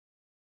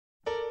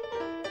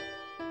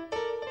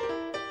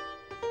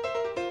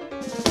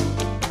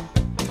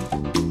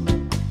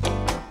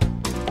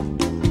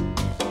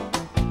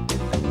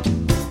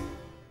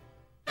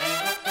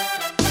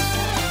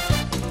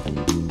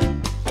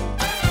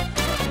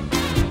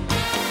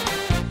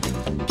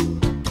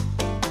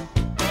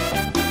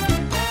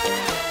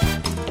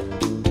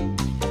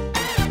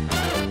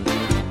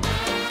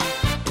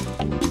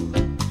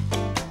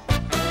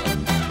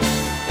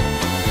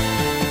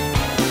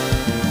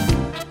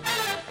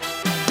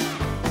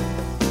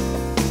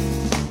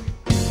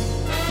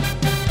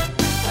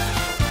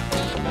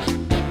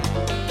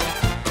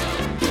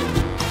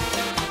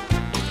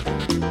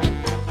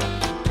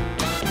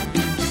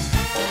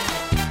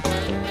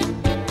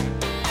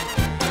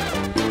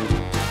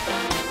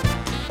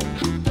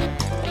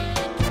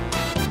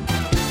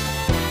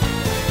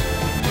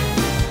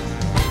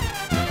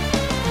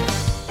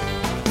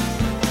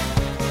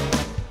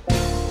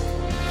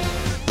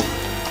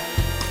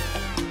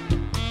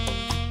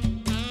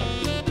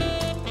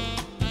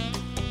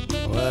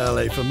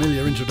Well, a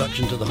familiar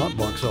introduction to the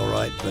Hotbox, all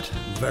right, but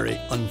very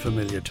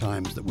unfamiliar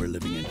times that we're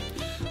living in.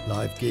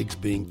 Live gigs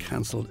being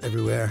cancelled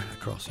everywhere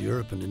across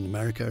Europe and in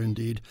America,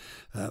 indeed.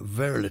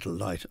 Very little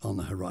light on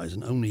the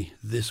horizon. Only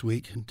this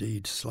week,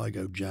 indeed,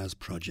 Sligo Jazz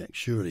Project,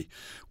 surely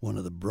one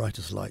of the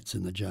brightest lights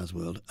in the jazz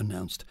world,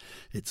 announced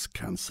its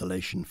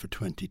cancellation for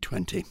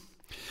 2020.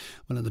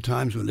 Well, in the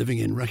times we're living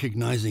in,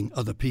 recognising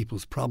other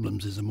people's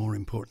problems is a more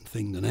important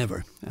thing than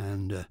ever.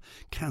 And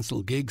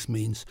cancelled gigs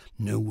means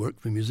no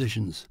work for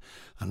musicians.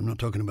 And I'm not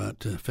talking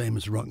about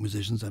famous rock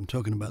musicians. I'm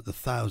talking about the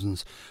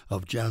thousands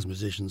of jazz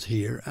musicians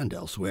here and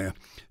elsewhere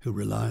who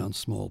rely on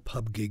small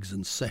pub gigs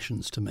and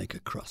sessions to make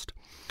a crust.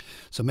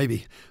 So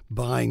maybe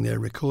buying their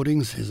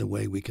recordings is a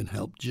way we can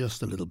help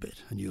just a little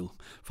bit. And you'll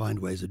find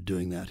ways of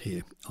doing that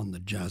here on the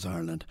Jazz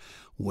Ireland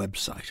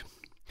website.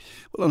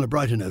 Well, on a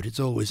brighter note, it's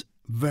always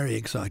very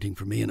exciting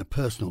for me and a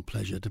personal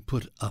pleasure to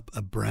put up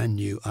a brand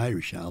new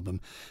Irish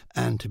album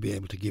and to be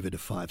able to give it a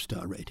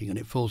 5-star rating. And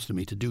it falls to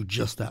me to do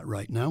just that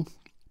right now.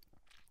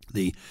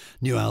 The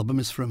new album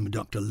is from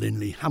Dr.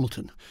 Linley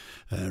Hamilton.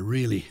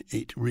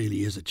 It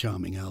really is a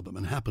charming album,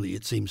 and happily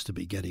it seems to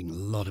be getting a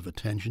lot of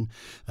attention,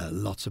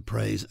 lots of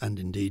praise, and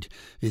indeed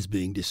is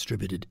being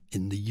distributed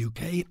in the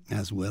UK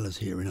as well as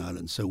here in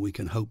Ireland. So we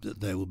can hope that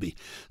there will be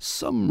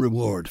some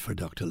reward for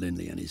Dr.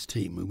 Linley and his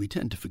team. And we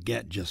tend to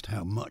forget just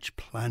how much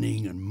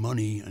planning and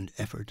money and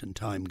effort and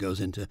time goes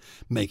into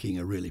making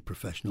a really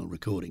professional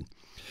recording.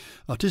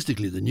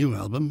 Artistically, the new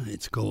album,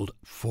 it's called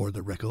For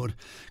the Record,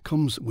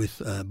 comes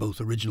with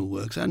both original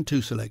works and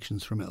 2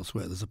 selections from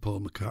elsewhere. There's a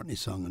Paul McCartney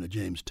song and a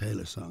James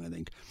Taylor song, I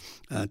think.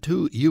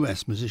 2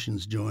 US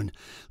musicians join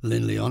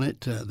Linley on it.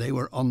 They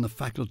were on the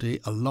faculty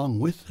along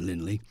with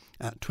Linley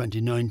at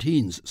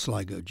 2019's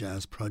Sligo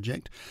Jazz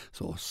Project,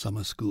 so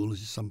summer school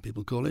as some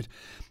people call it.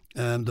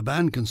 The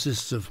band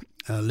consists of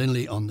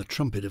Linley on the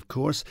trumpet, of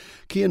course,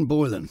 Cian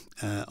Boylan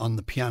on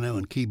the piano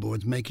and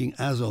keyboards, making,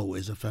 as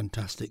always, a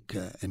fantastic,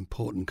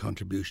 important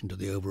contribution to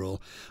the overall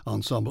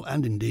ensemble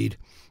and indeed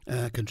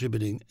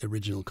contributing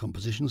original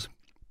compositions.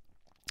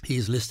 He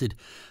is listed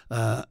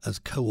as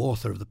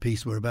co-author of the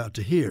piece we're about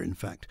to hear, in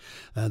fact.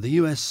 The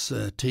US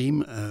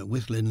team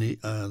with Linley,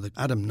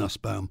 Adam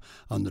Nussbaum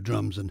on the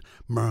drums and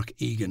Mark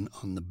Egan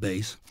on the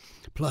bass,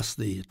 plus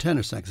the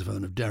tenor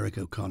saxophone of Derek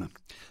O'Connor,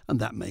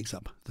 and that makes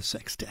up the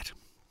sextet.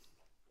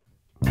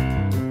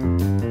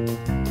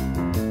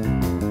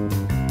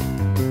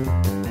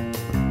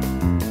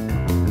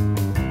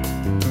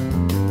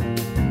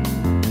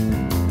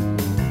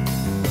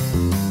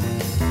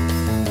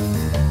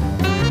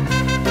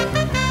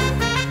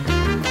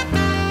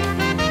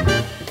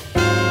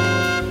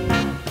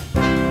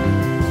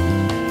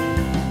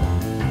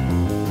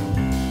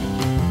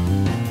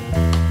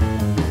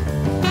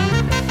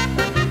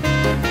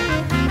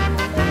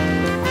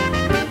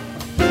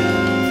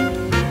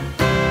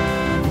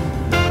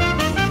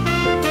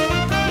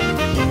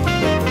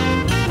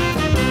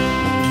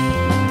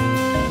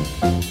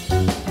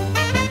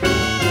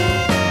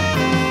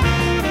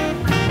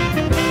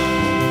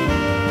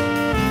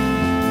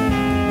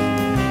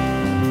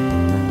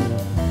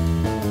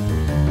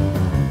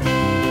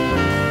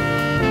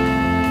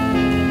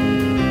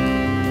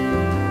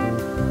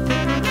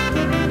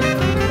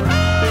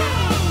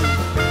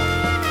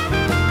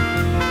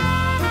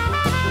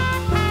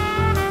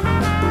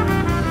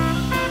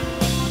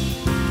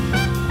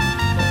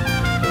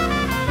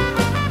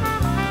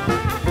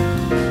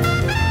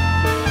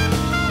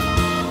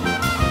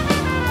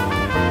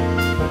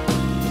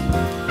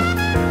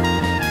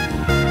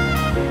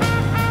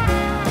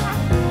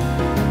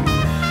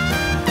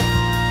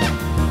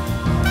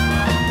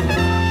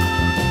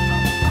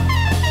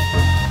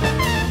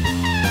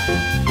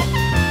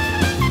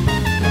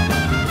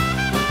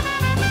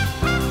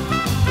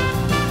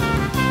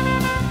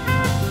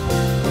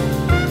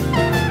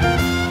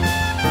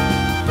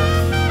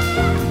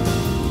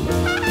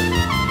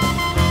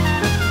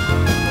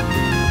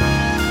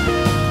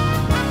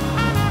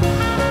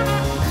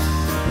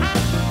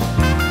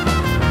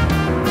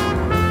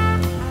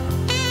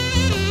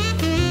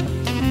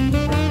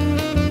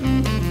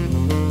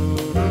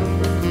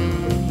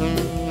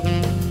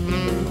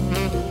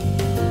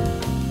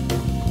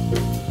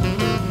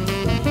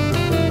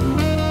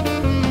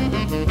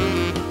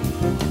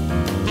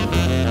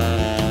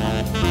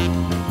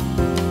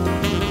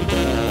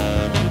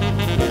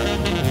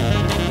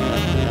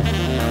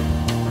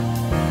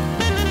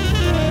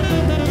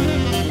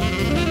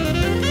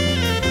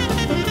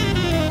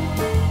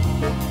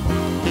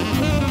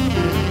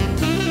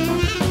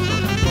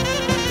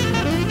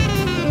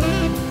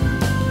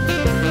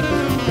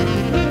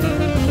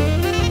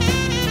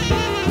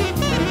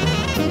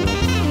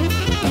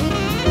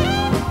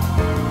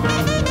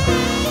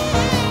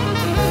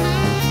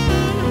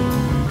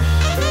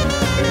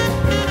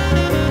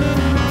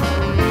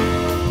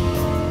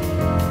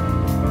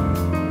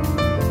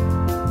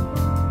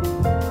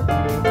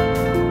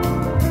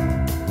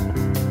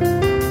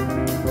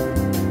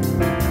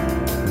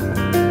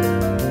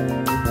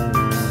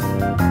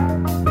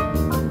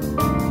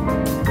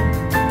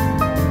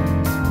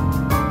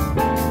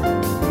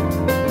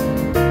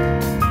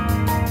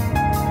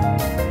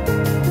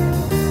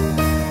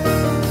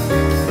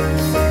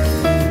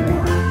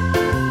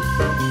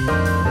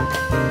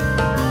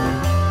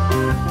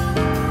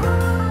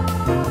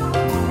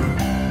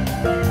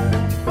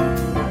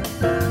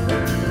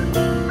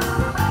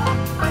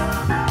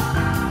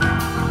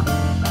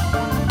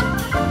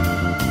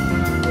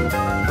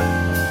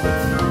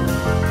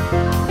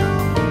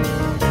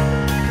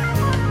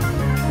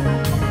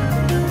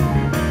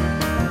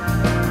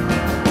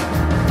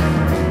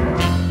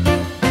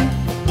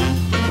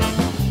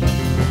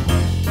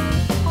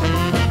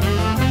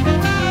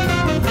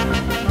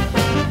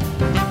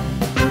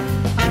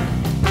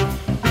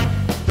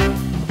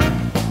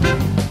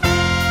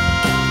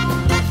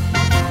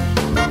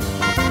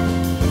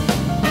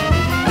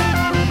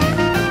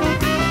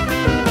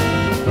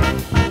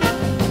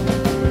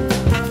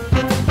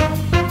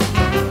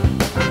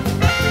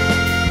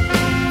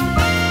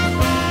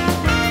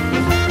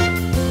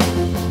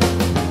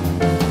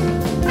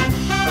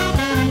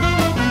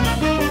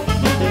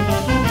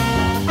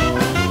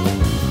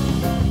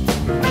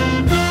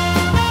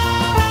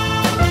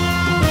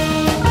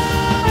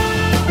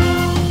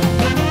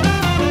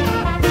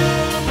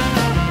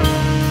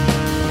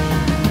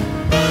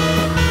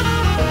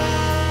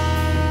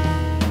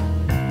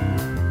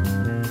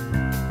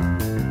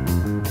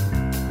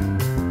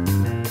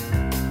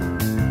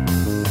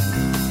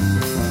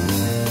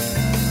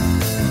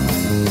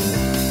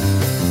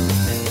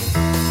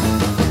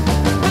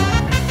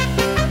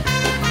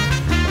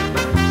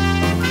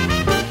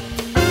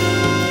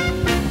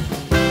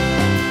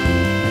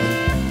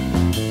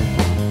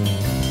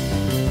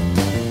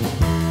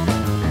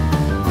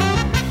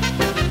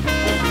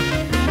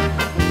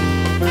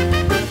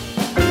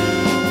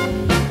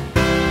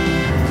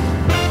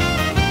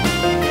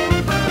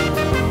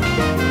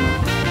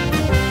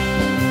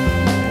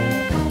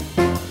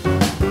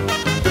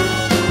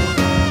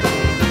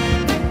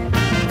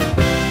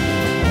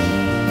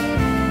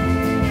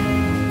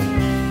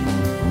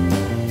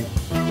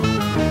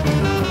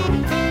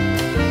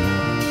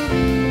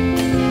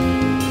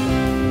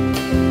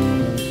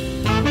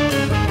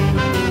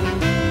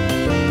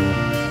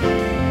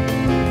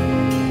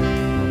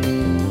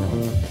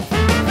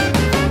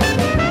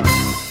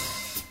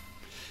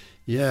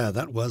 Yeah,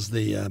 that was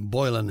the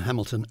Boyle and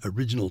Hamilton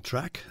original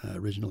track,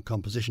 original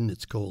composition.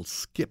 It's called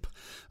Skip,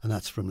 and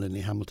that's from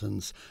Linley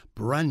Hamilton's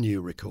brand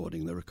new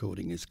recording. The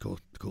recording is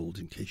called,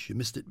 in case you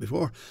missed it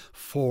before,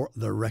 For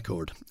the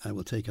Record. I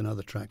will take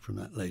another track from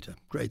that later.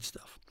 Great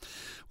stuff.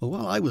 Well,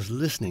 while I was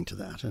listening to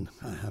that, and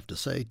I have to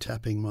say,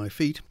 tapping my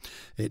feet,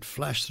 it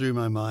flashed through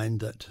my mind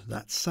that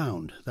that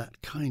sound,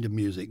 that kind of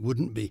music,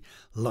 wouldn't be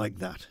like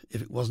that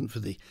if it wasn't for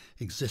the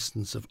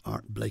existence of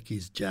Art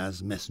Blakey's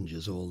Jazz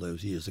Messengers all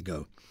those years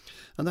ago.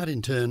 And that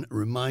in turn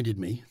reminded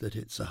me that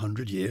it's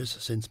 100 years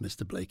since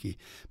Mr. Blakey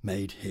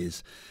made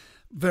his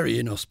very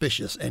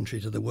inauspicious entry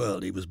to the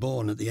world. He was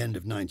born at the end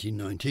of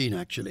 1919,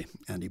 actually,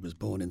 and he was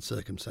born in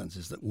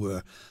circumstances that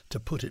were, to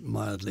put it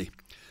mildly,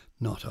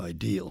 not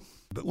ideal.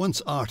 But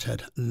once Art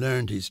had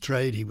learned his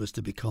trade, he was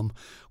to become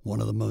one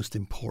of the most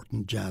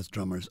important jazz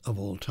drummers of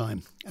all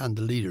time and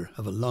the leader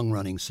of a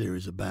long-running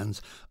series of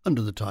bands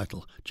under the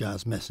title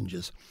Jazz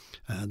Messengers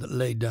that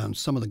laid down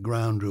some of the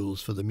ground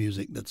rules for the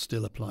music that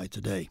still apply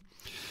today.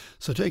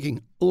 So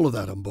taking all of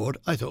that on board,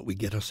 I thought we'd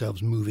get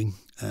ourselves moving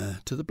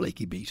to the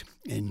Blakey Beat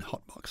in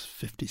Hotbox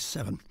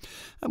 57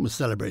 and we'll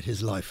celebrate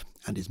his life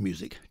and his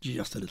music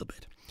just a little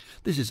bit.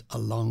 This is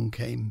Along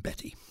Came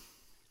Betty.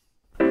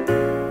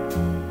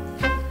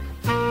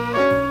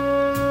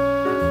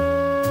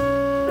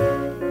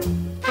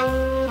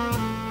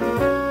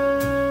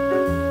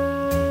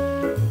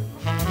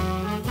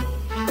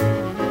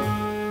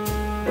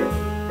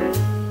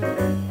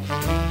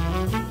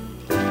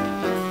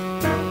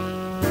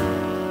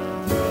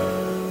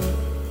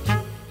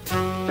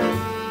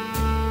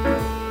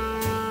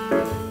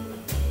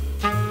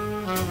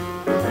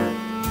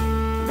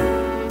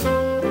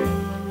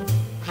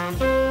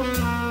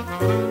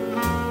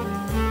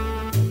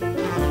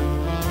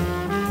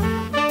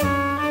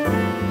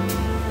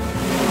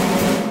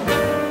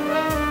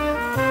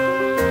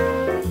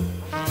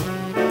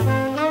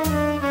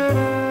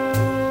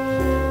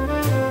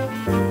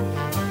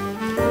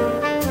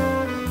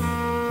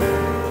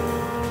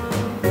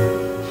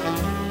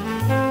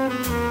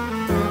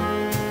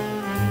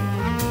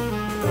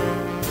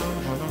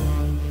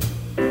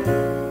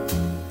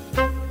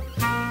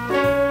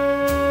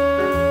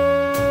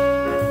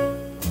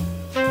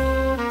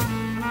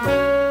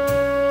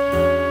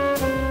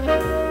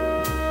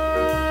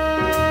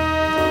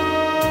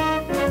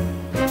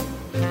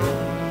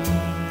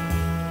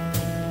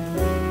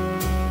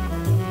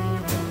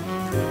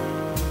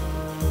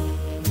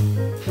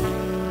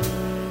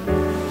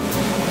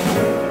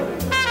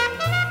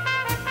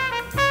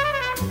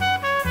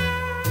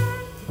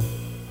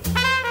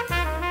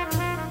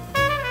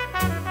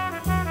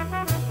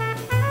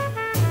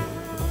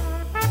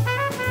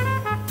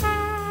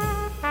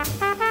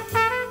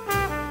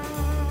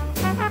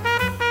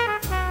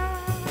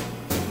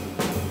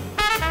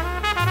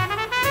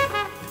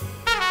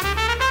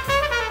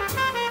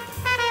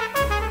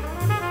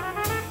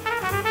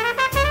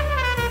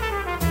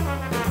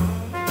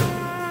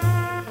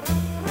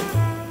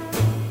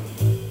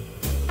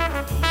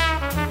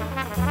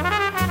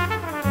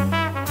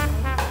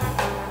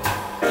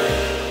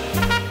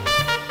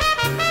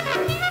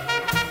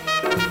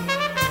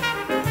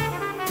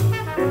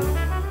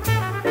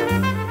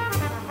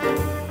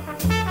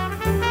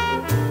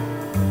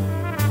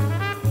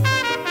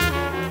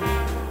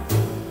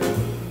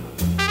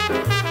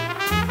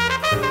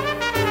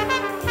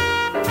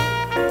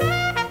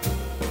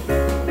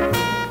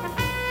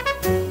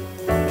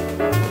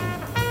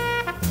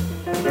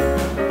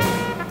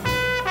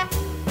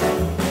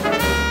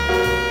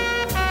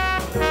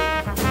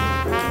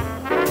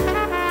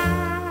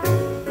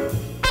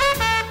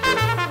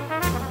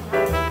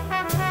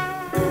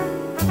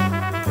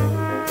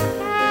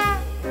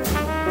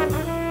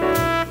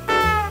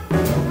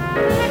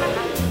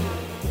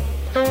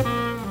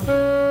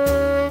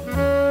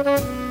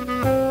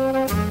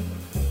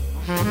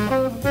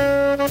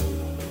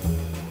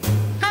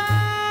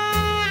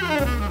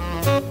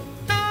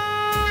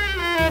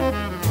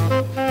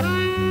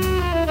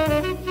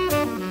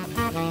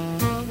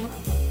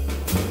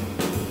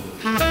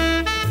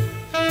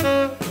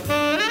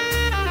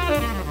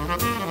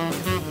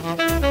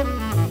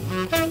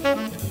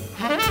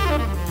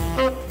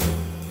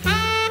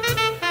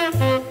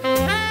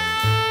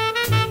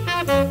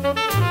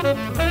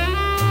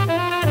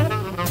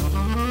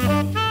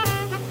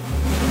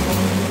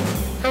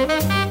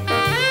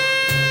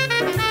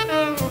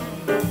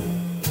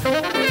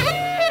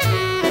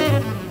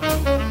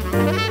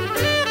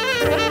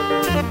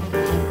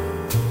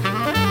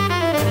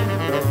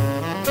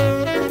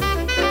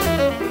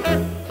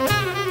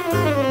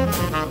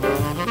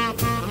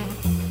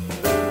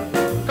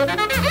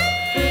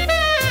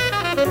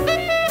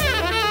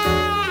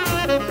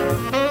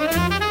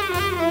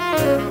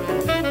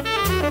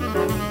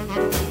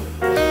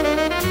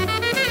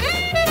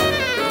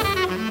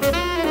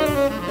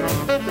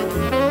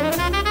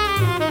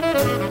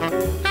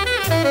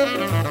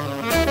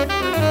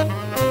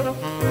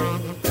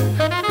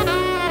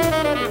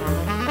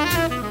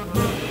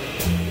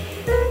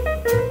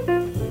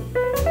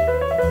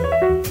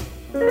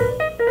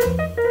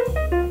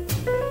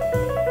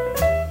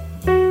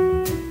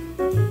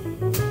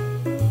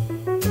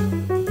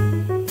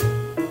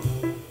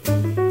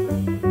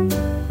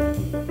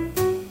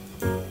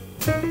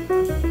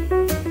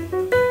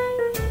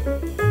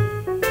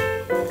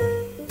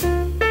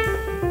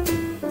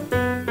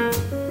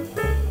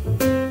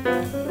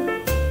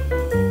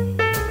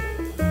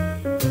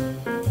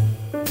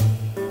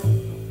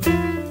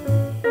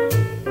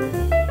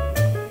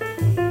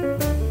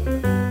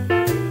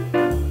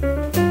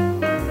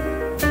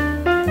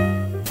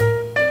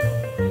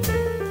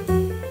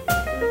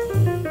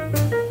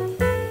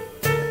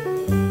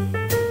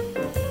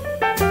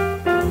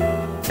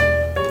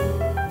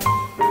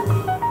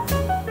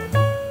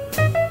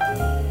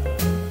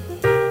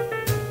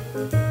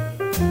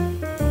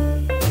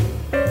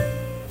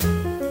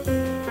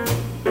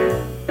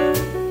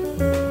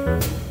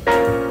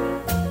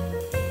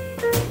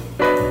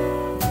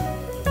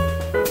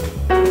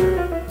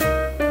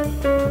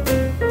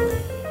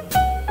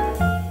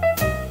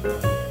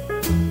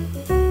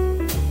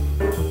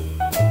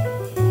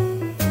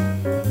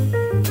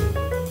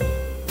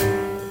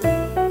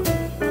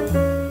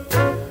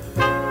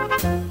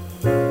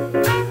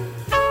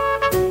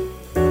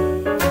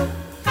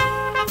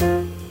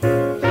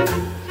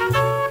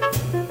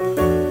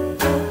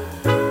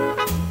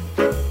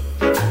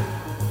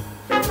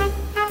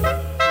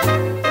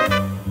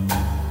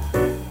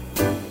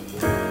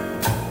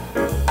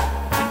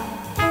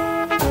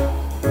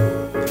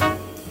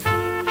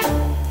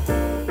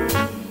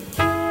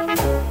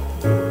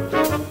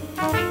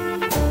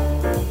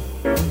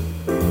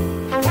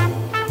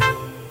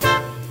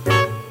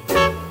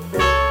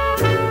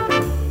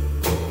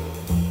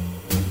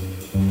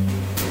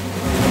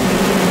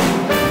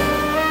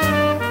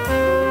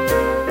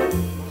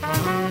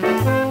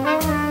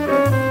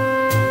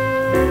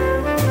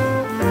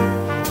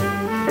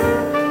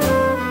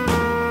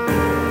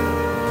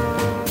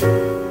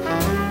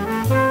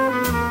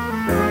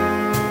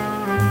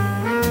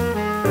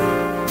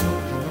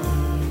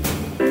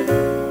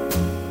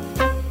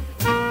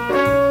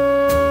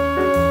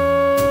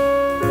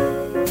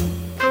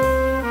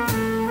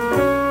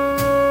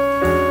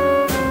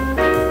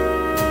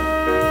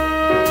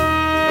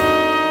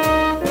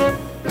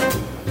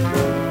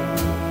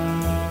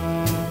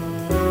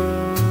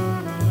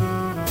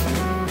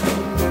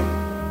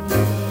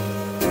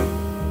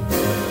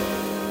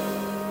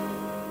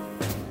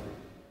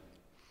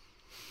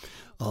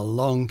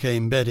 Along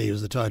Came Betty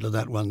was the title of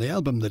that one. The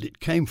album that it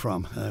came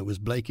from was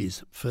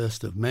Blakey's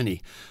first of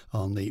many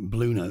on the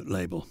Blue Note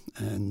label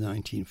in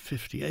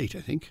 1958,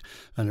 I think,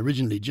 and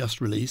originally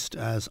just released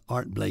as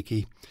Art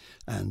Blakey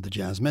and the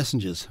Jazz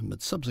Messengers,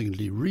 but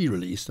subsequently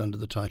re-released under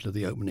the title of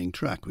the opening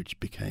track, which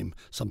became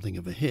something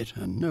of a hit.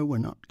 And no, we're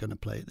not going to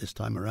play it this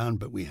time around,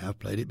 but we have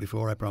played it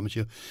before, I promise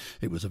you.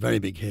 It was a very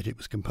big hit. It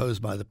was composed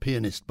by the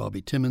pianist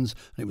Bobby Timmons,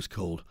 and it was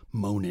called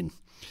Moanin',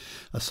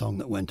 a song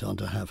that went on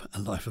to have a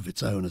life of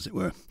its own, as it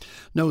were.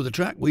 No, the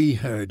track we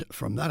heard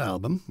from that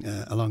album,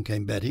 Along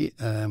Came Betty,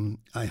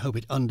 I hope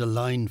it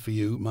underlined for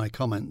you my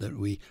comment that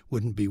we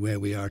wouldn't be where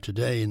we are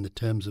today in the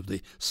terms of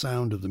the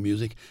sound of the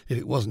music if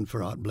it wasn't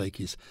for Art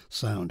Blakey's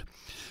sound.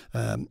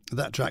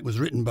 That track was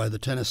written by the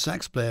tenor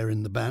sax player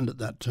in the band at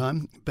that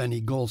time,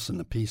 Benny Golson,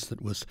 a piece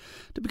that was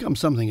to become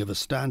something of a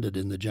standard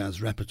in the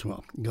jazz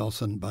repertoire.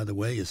 Golson, by the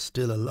way, is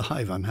still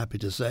alive, I'm happy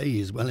to say.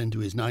 He's well into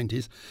his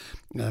 90s.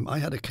 I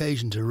had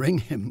occasion to ring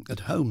him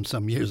at home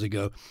some years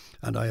ago,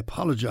 and I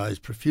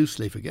apologised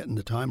profusely for getting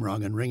the time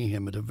wrong and ringing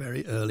him at a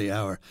very early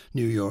hour,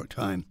 New York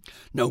time.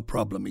 No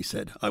problem, he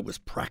said. I was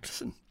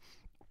practising,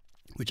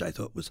 which I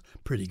thought was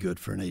pretty good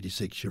for an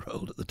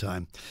 86-year-old at the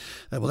time.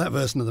 Well, that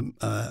version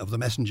of the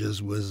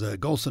Messengers was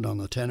Golson on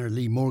the tenor,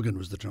 Lee Morgan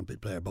was the trumpet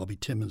player, Bobby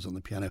Timmons on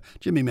the piano,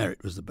 Jimmy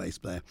Merritt was the bass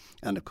player,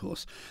 and of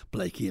course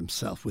Blakey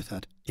himself with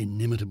that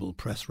inimitable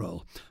press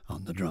roll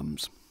on the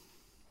drums.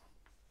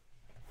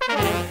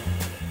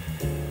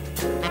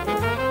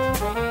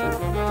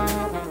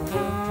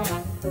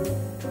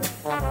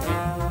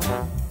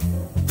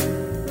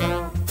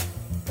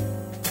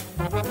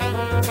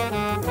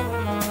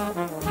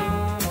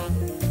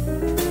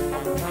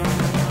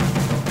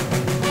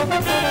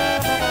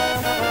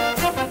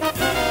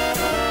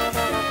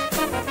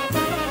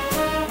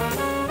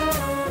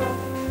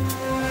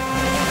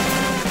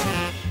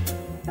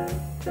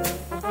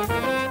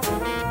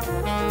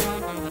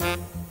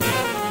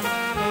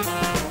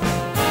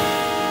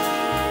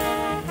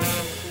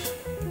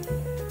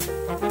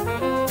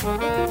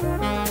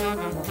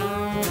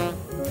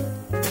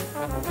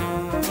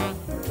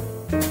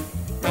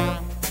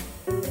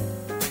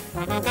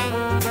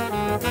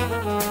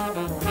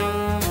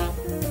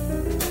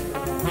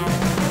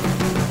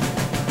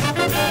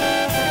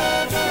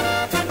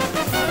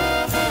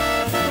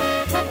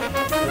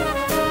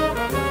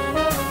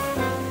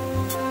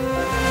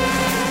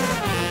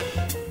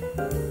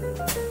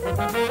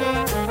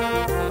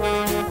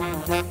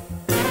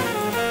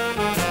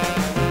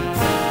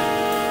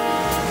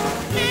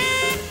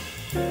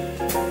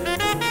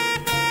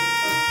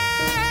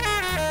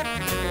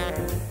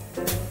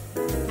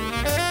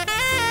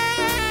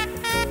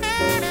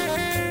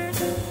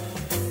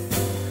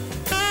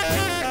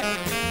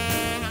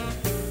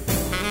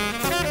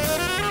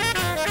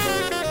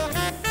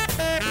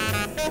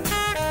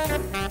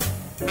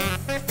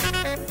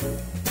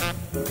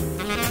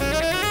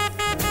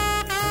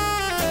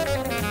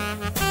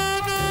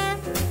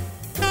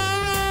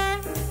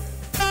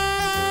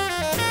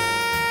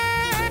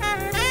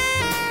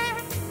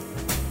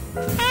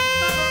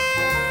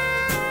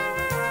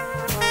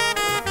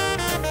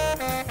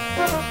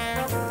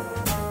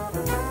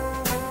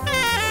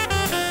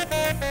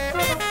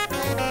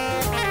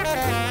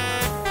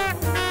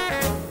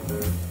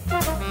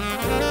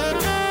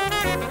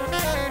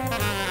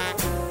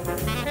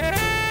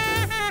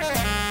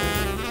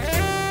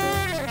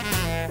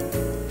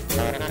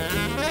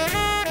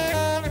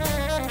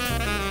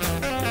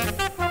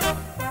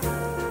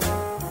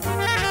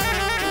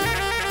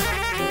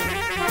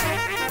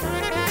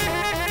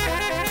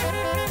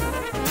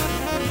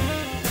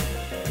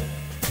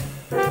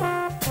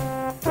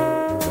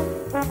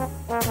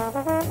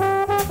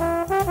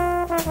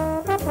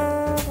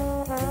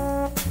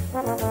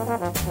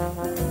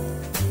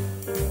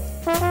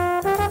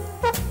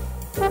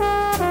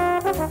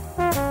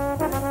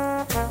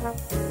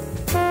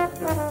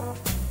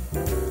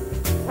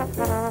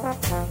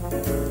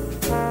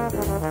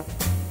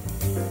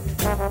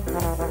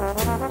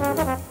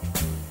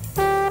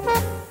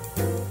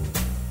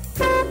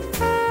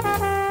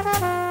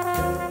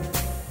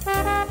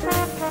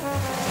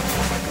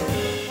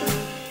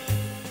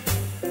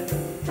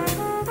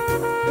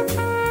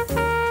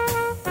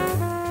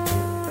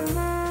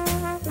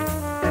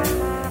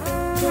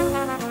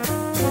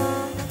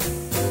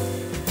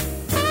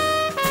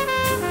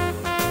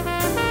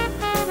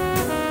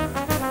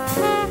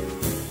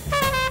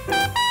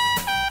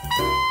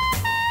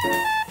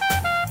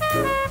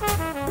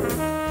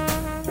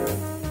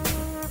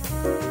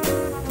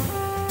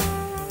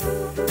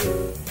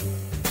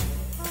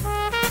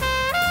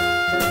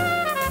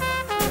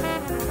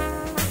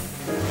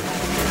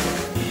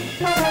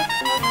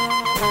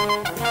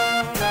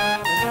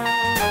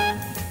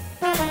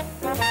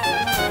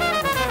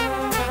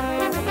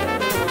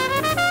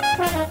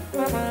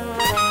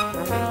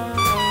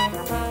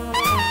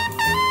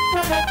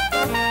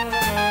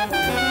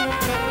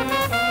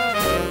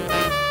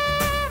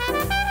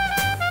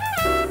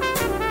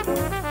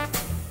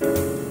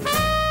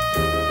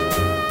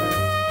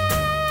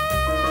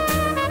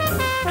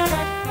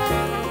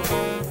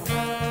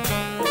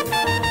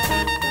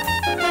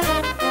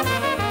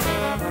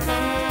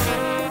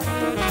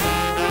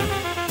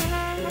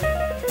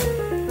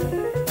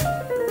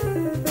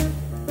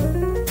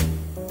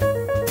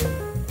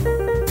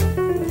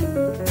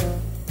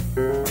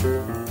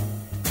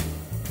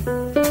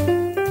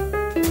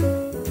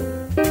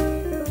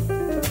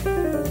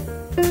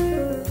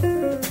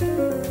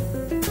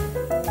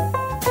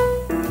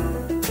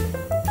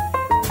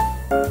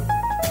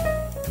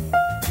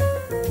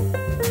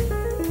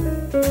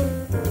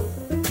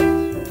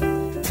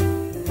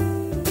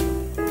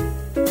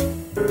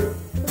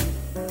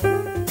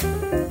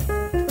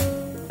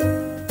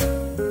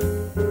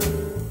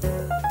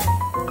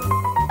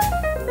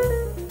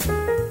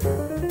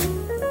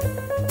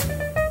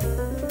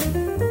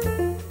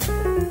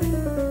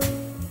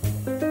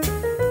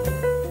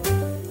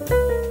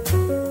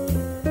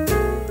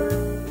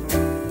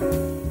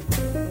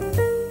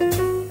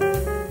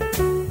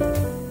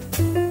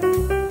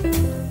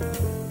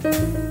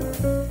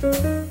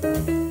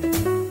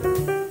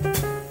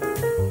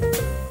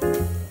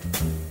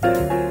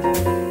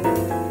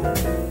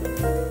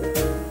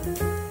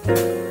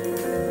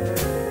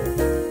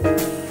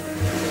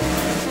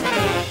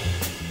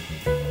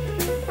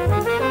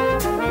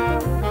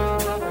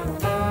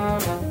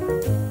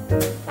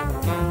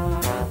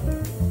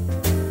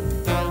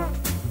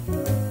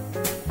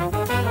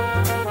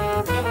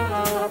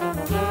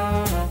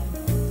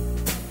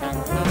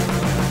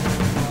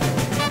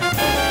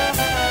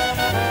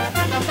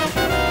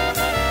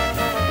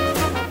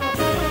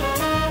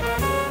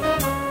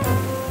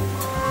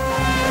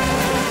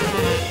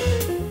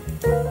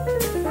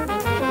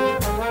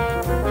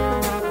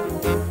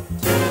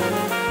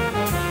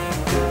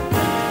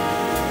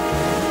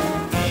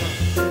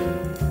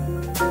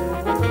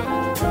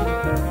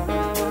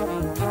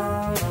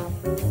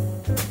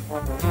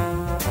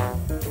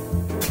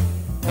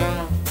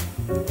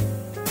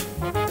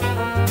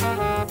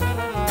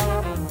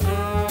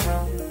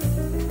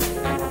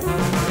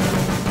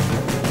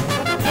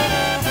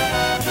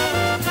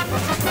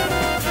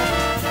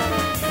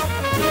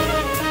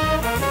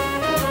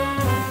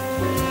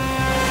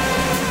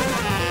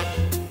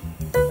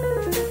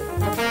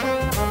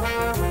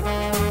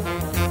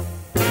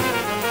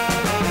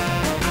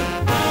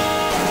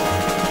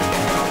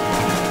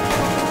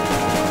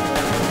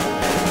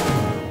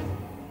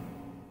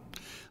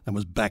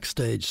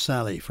 Backstage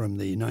Sally from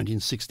the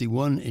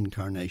 1961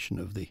 incarnation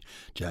of the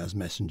Jazz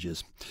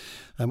Messengers.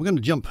 And we're going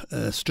to jump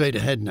straight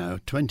ahead now,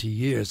 20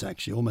 years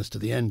actually, almost to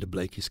the end of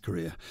Blakey's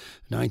career,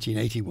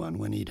 1981,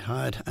 when he'd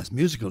hired as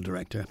musical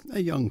director a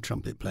young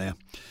trumpet player,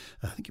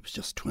 I think he was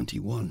just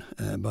 21,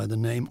 by the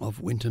name of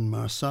Wynton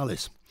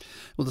Marsalis.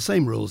 Well, the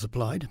same rules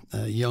applied.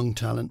 Young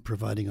talent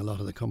providing a lot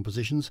of the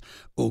compositions,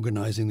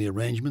 organising the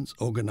arrangements,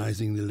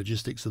 organising the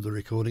logistics of the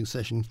recording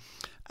session,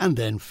 and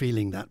then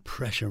feeling that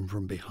pressure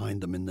from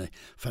behind them in the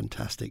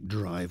fantastic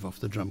drive off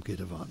the drum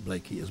kit of Art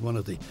Blakey. As one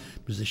of the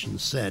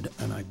musicians said,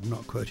 and I'm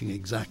not quoting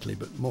exactly,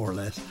 but more or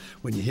less,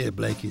 when you hear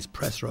Blakey's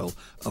press roll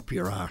up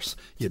your arse,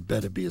 you'd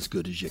better be as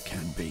good as you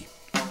can be.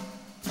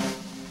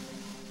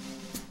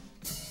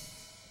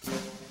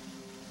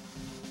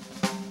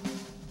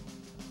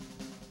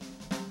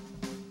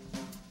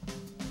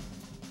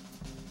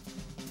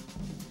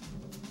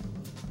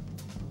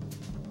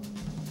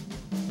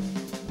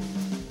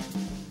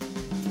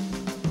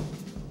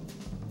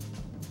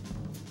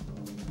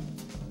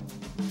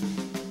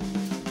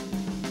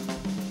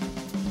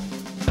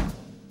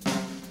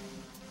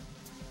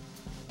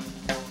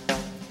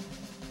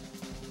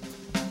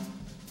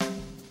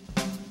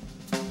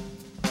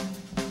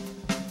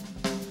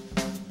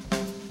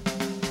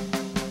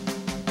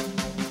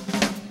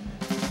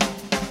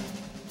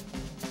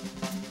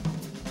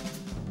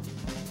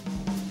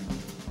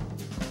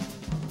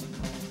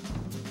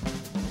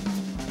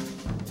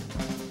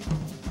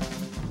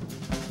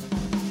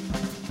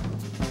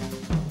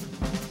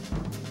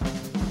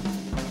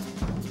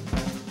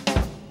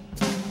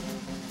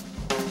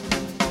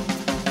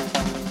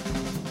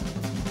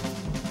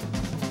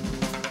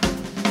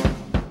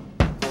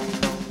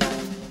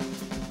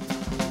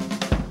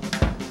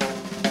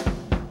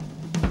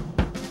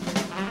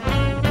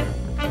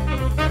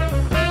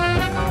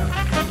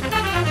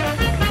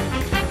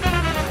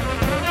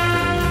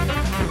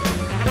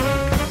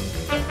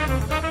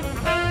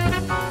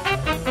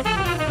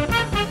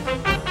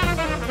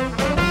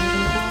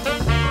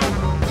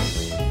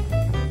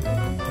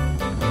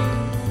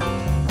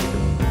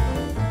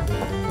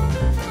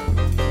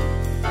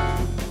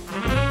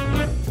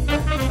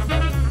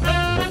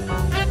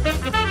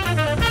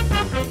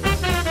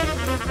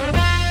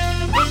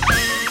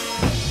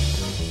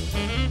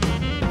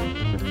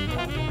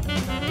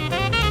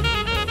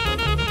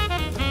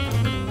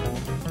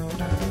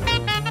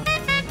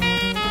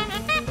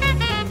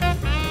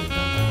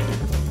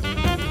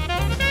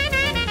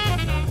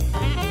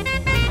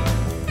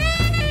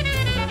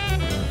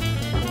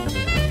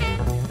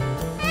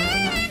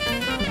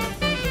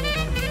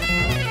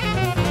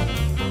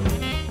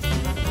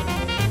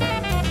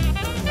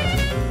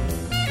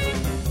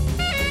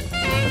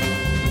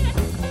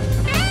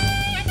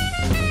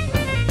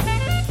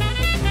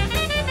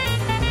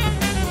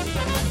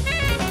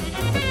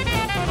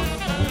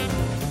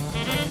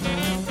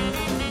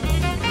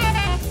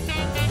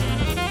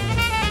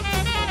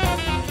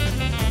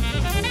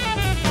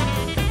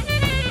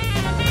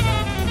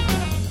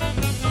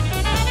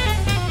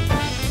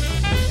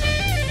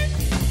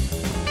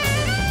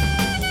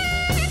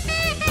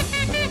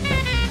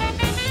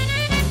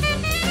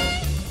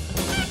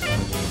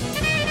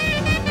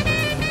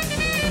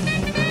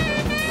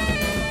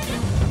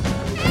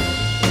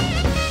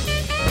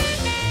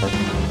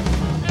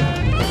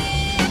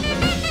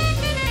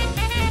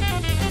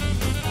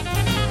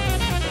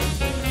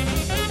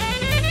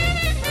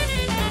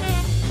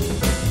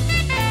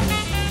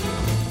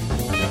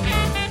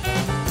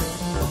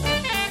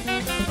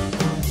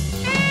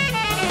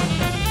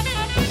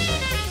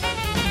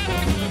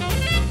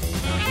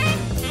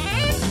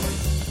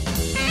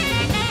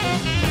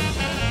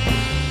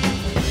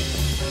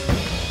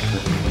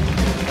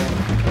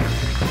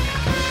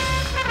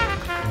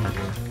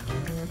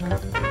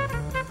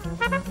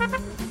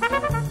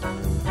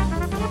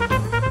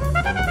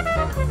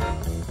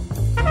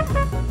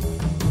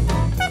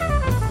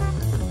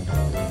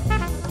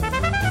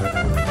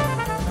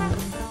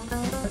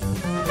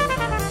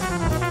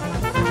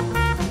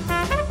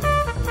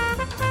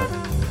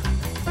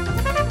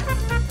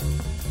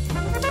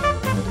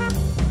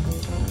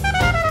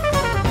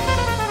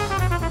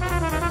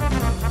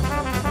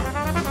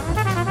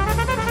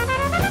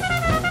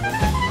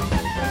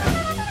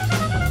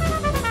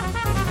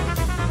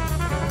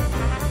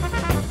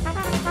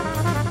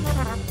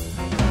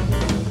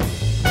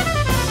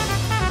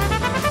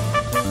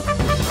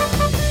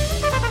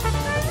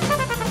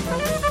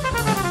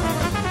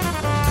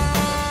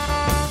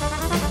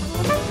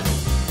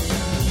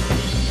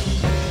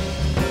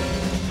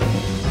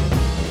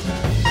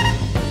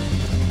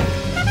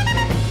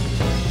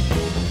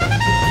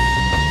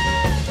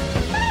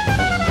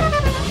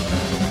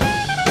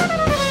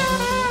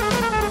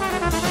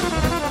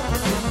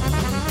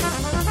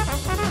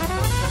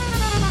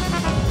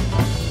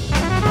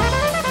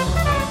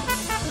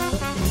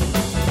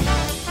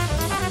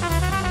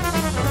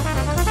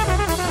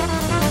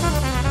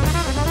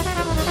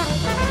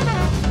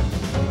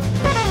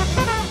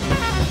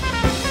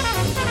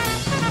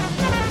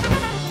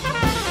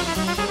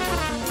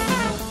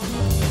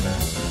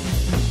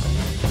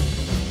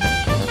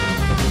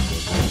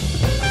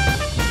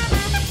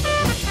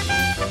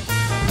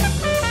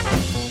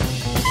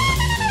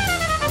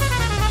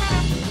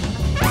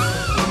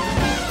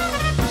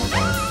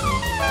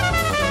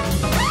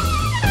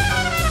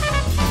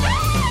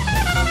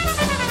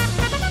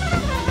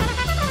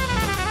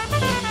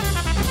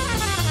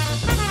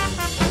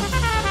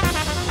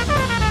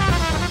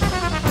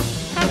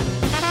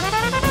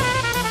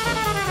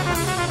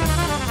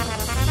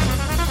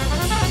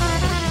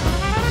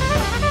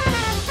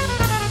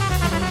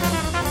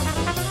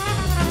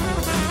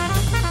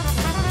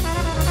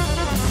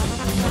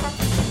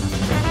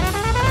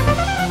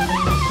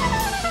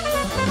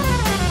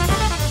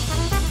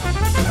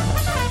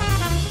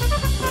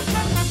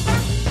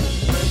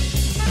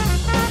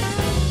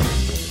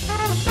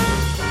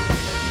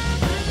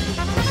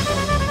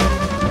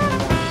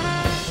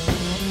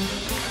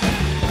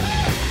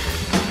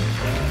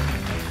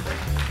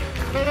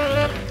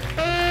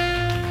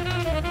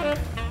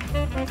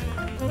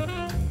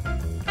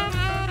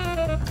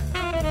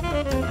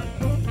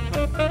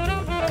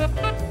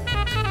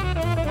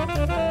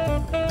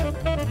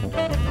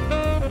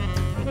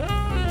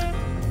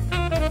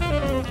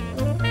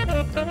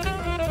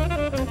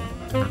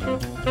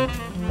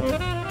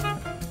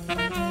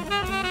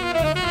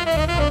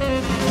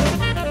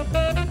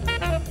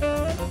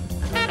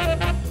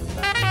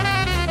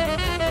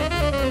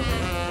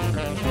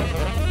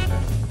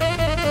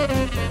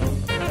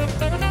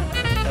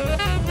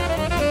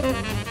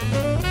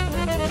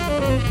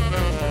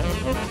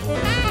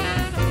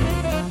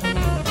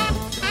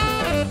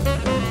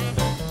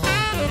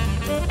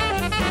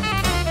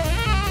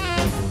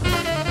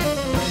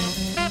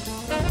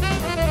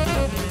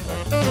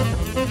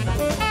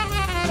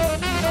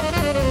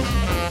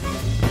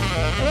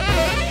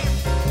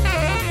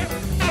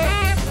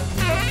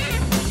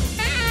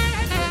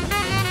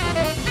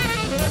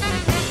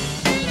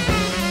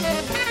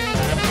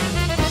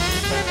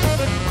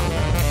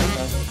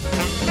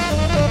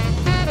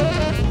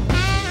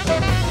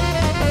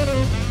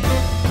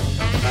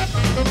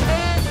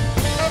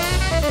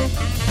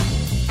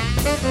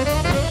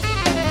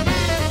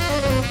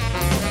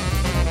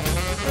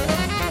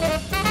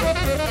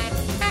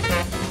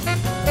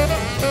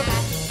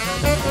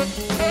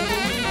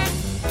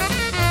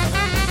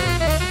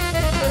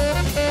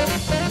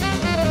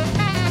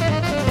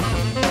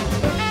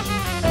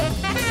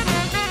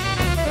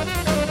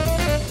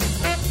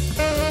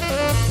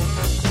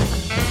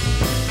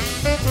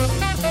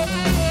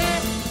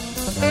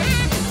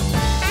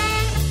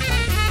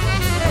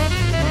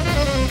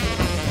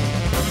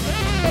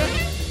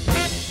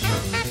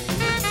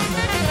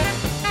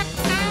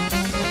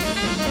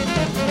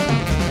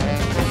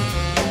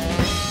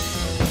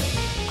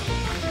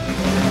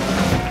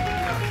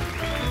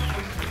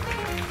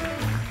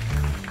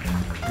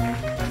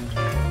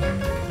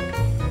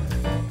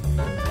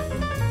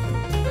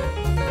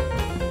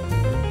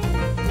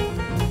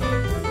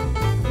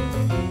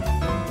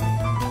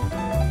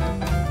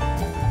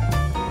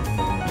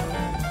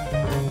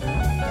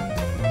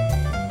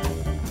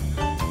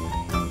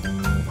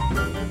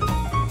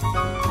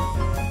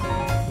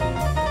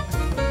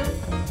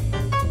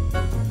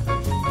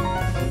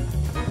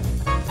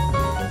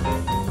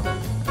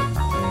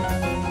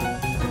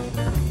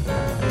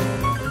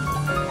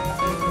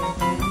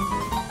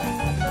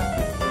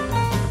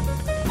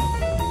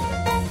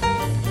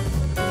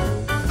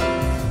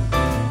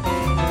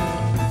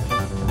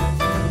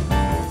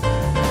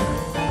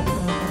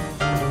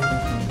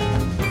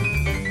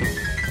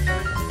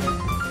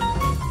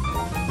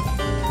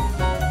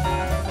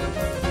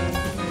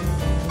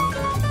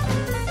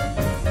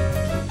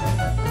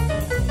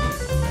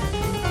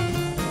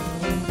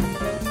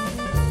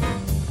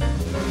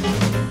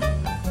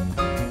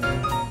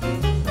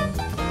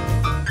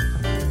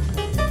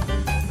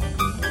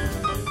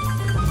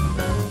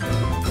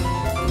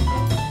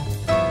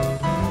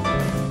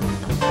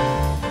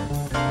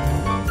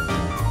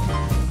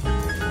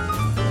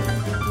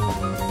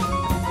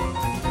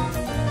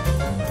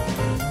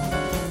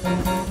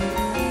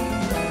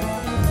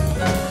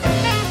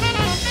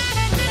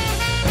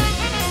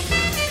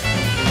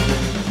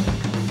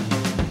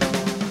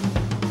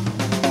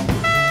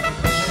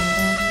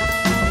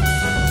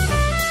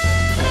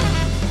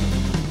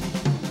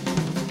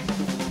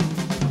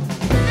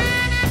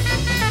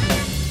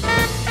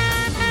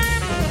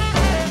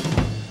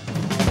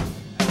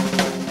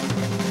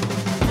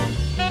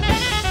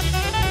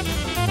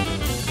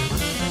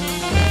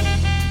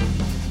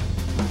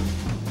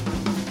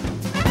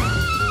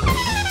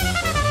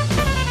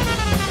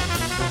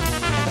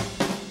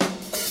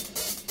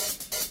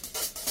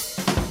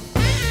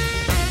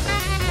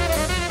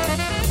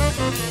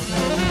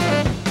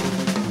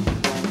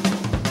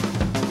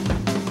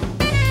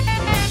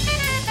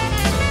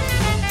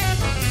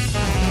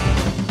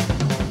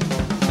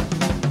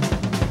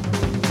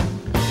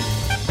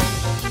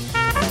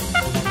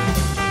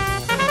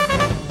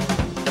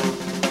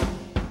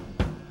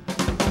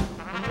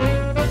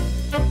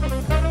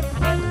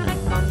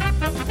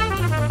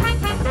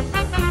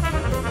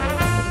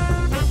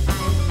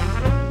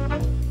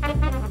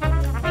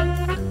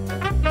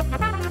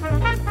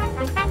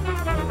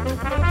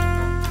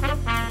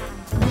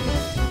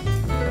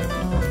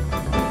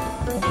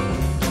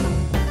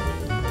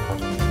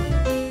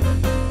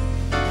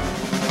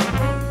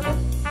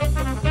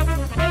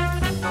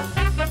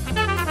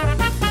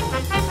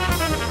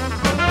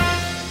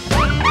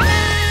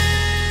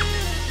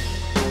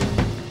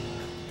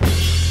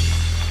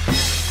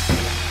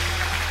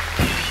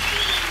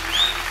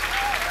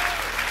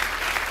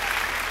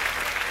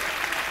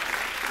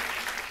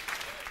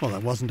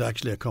 wasn't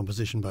actually a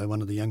composition by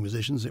one of the young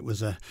musicians. It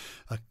was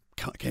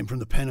came from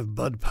the pen of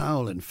Bud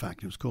Powell, in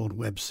fact. It was called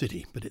Web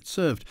City, but it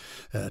served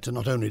to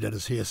not only let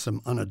us hear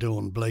some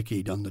unadorned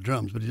Blakey on the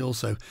drums, but it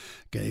also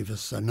gave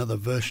us another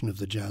version of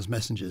the Jazz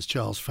Messengers.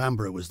 Charles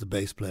Famborough was the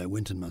bass player,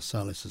 Wynton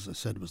Marsalis, as I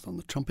said, was on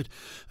the trumpet,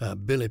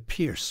 Billy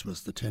Pierce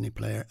was the tenor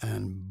player,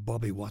 and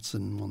Bobby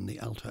Watson on the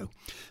alto,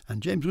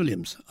 and James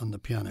Williams on the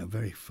piano.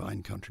 Very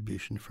fine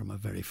contribution from a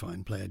very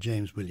fine player,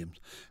 James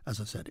Williams.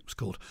 As I said, it was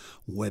called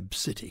Web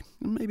City,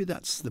 and maybe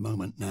that's the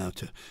moment now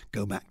to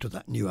go back to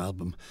that new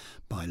album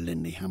by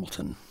Linley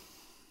Hamilton.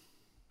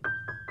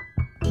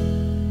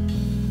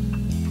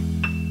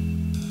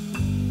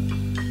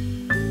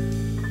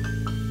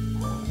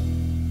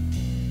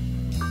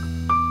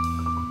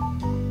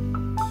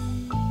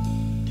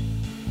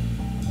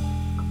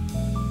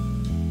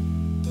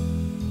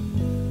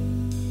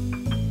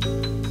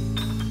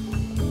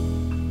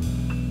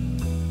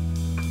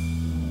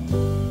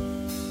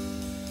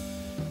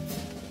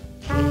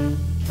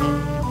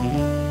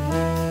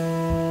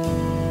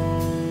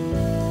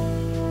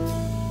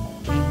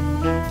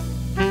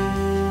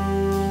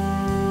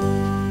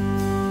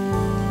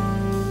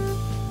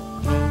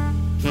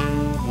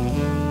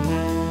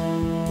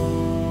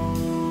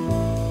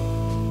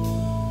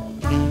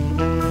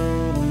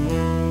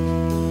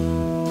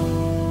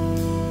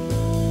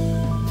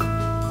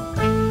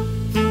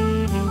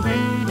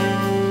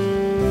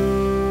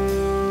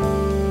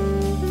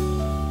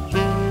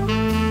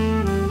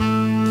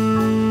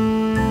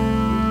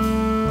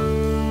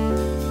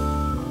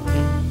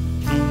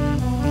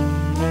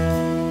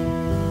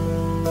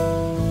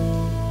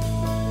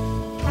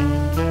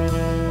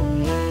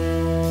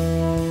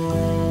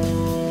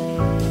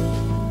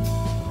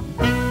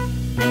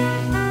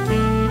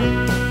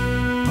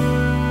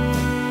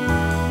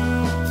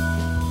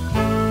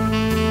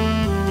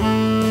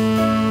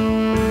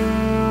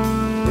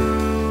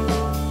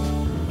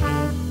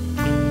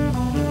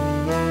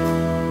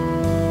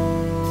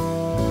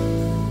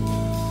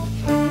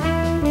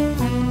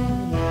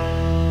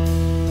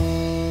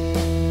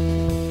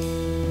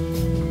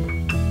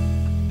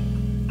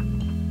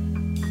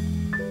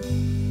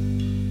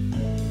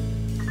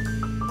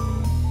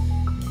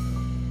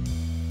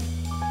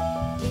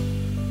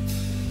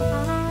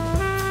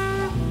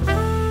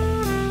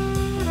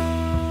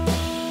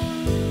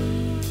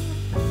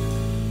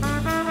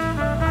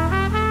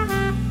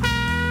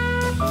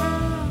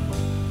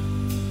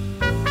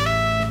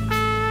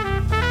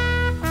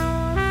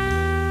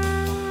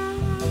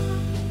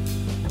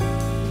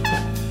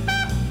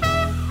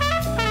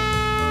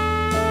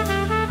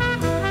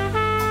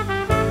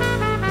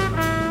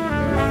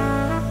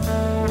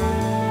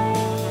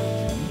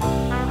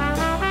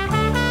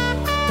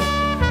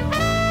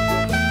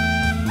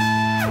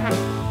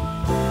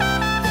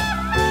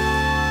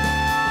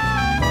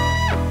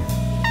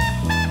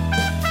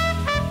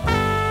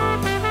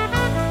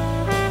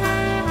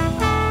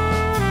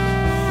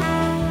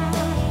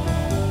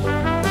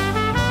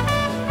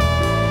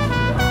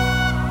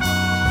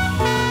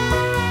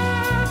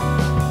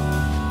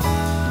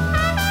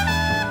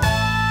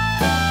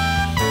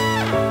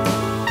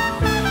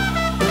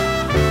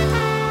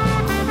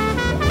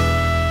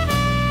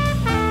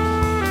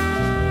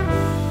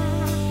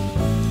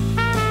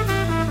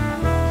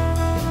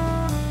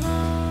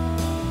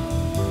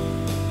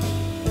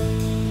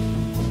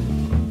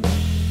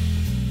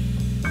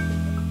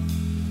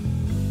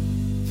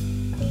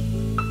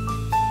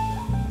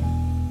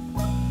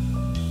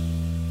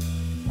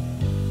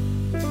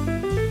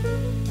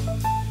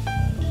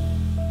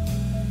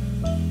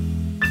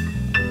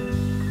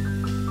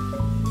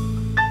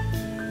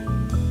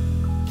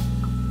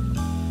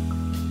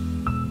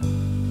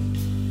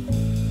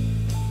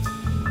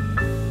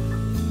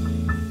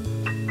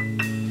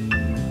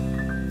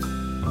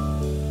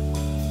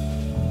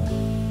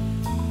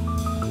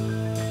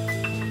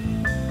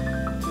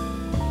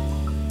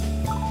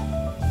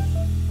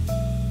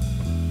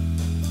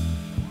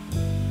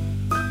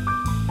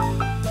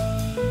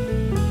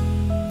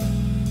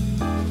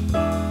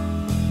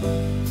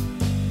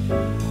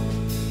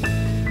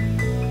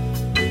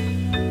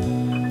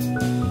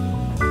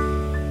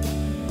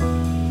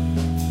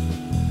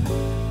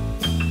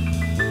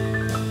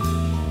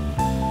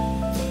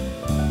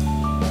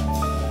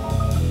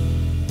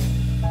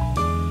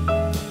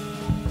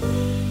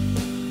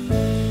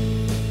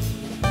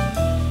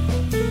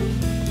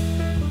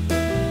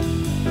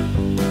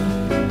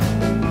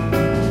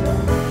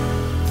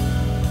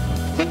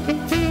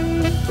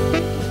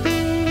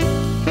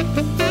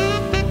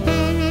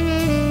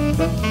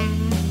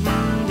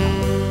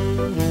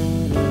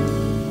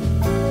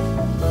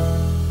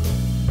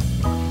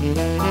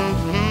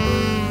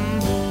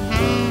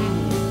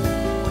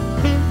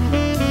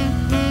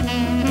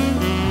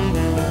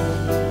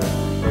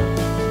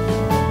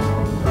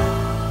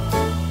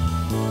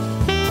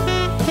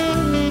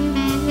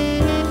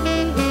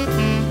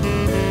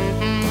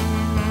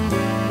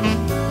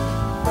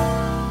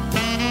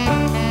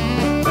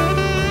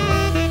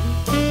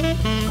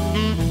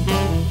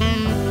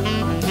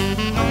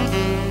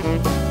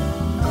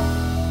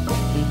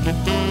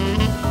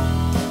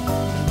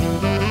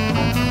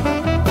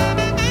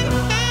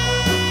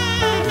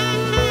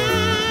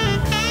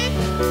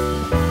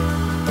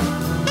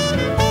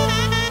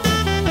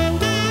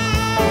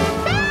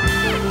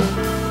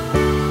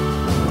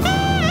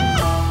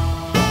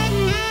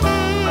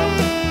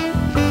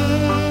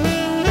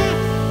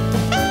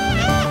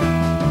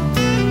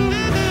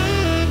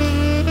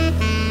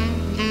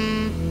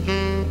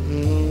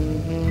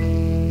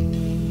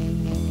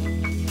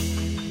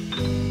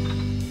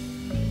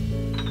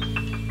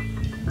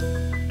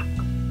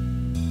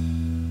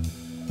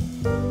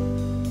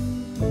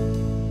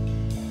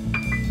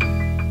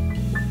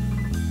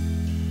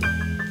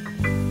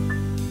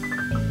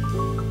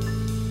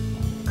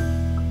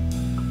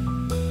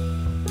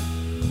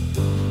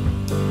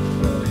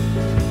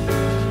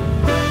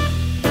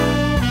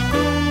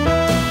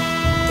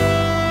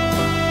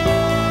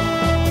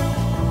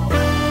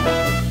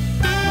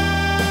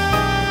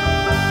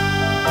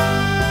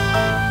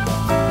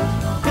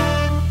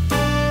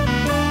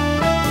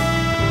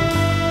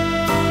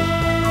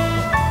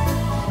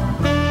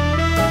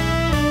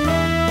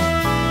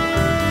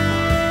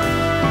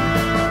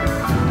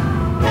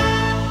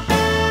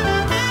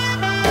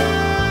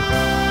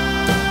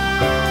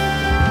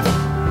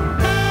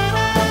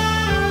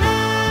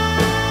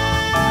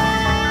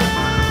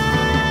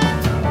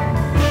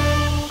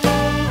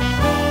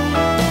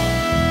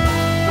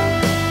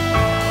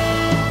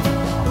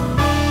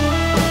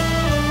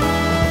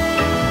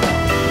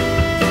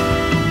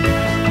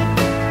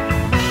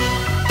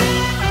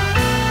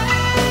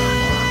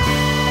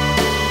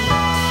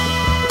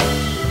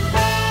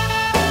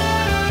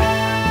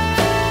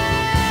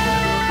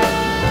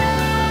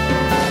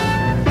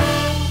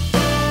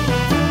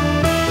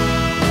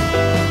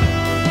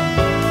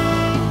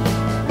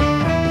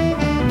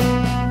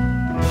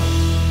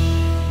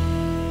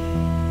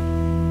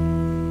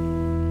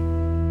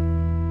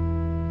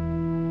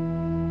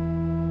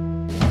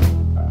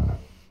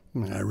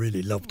 I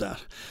really loved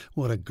that.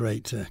 What a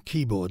great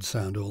keyboard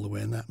sound all the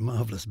way, and that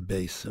marvellous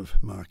bass of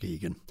Mark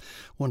Egan.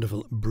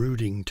 Wonderful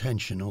brooding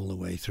tension all the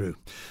way through.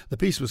 The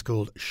piece was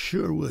called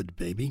Sherwood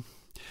Baby.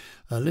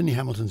 Lindy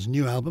Hamilton's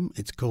new album,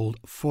 it's called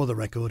For the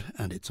Record,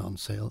 and it's on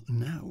sale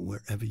now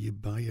wherever you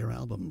buy your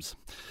albums.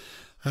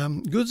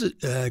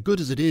 Good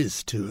as it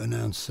is to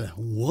announce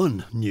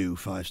one new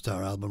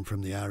 5-star album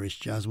from the Irish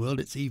jazz world,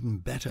 it's even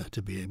better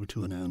to be able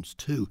to announce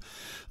two.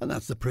 And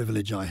that's the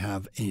privilege I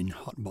have in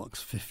Hotbox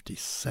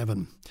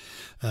 57,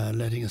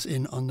 letting us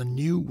in on the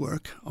new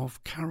work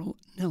of Carol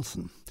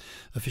Nelson.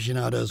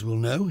 Aficionados will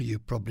know, you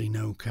probably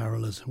know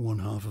Carol as one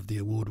half of the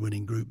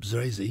award-winning group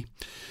Zrazy,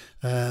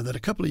 that a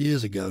couple of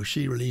years ago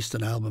she released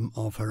an album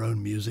of her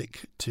own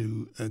music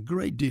to a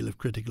great deal of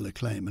critical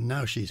acclaim, and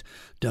now she's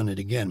done it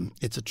again.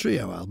 It's a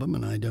trio album,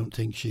 and I don't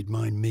think she'd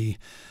mind me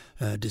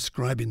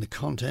describing the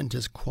content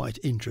as quite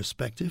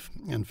introspective,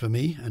 and for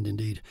me, and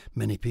indeed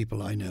many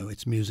people I know,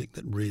 it's music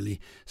that really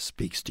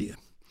speaks to you.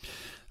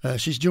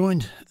 She's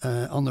joined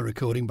on the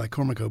recording by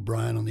Cormac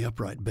O'Brien on the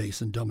upright bass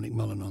and Dominic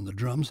Mullen on the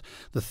drums.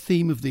 The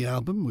theme of the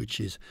album,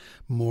 which is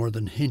more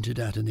than hinted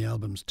at in the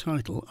album's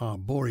title,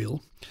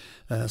 Arboreal,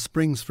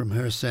 springs from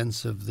her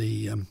sense of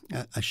the,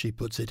 as she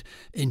puts it,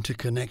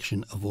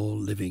 interconnection of all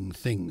living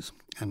things,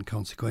 and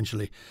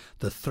consequentially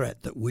the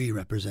threat that we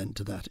represent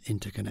to that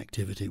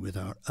interconnectivity with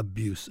our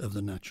abuse of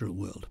the natural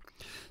world.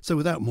 So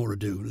without more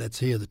ado, let's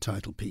hear the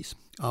title piece,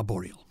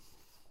 Arboreal.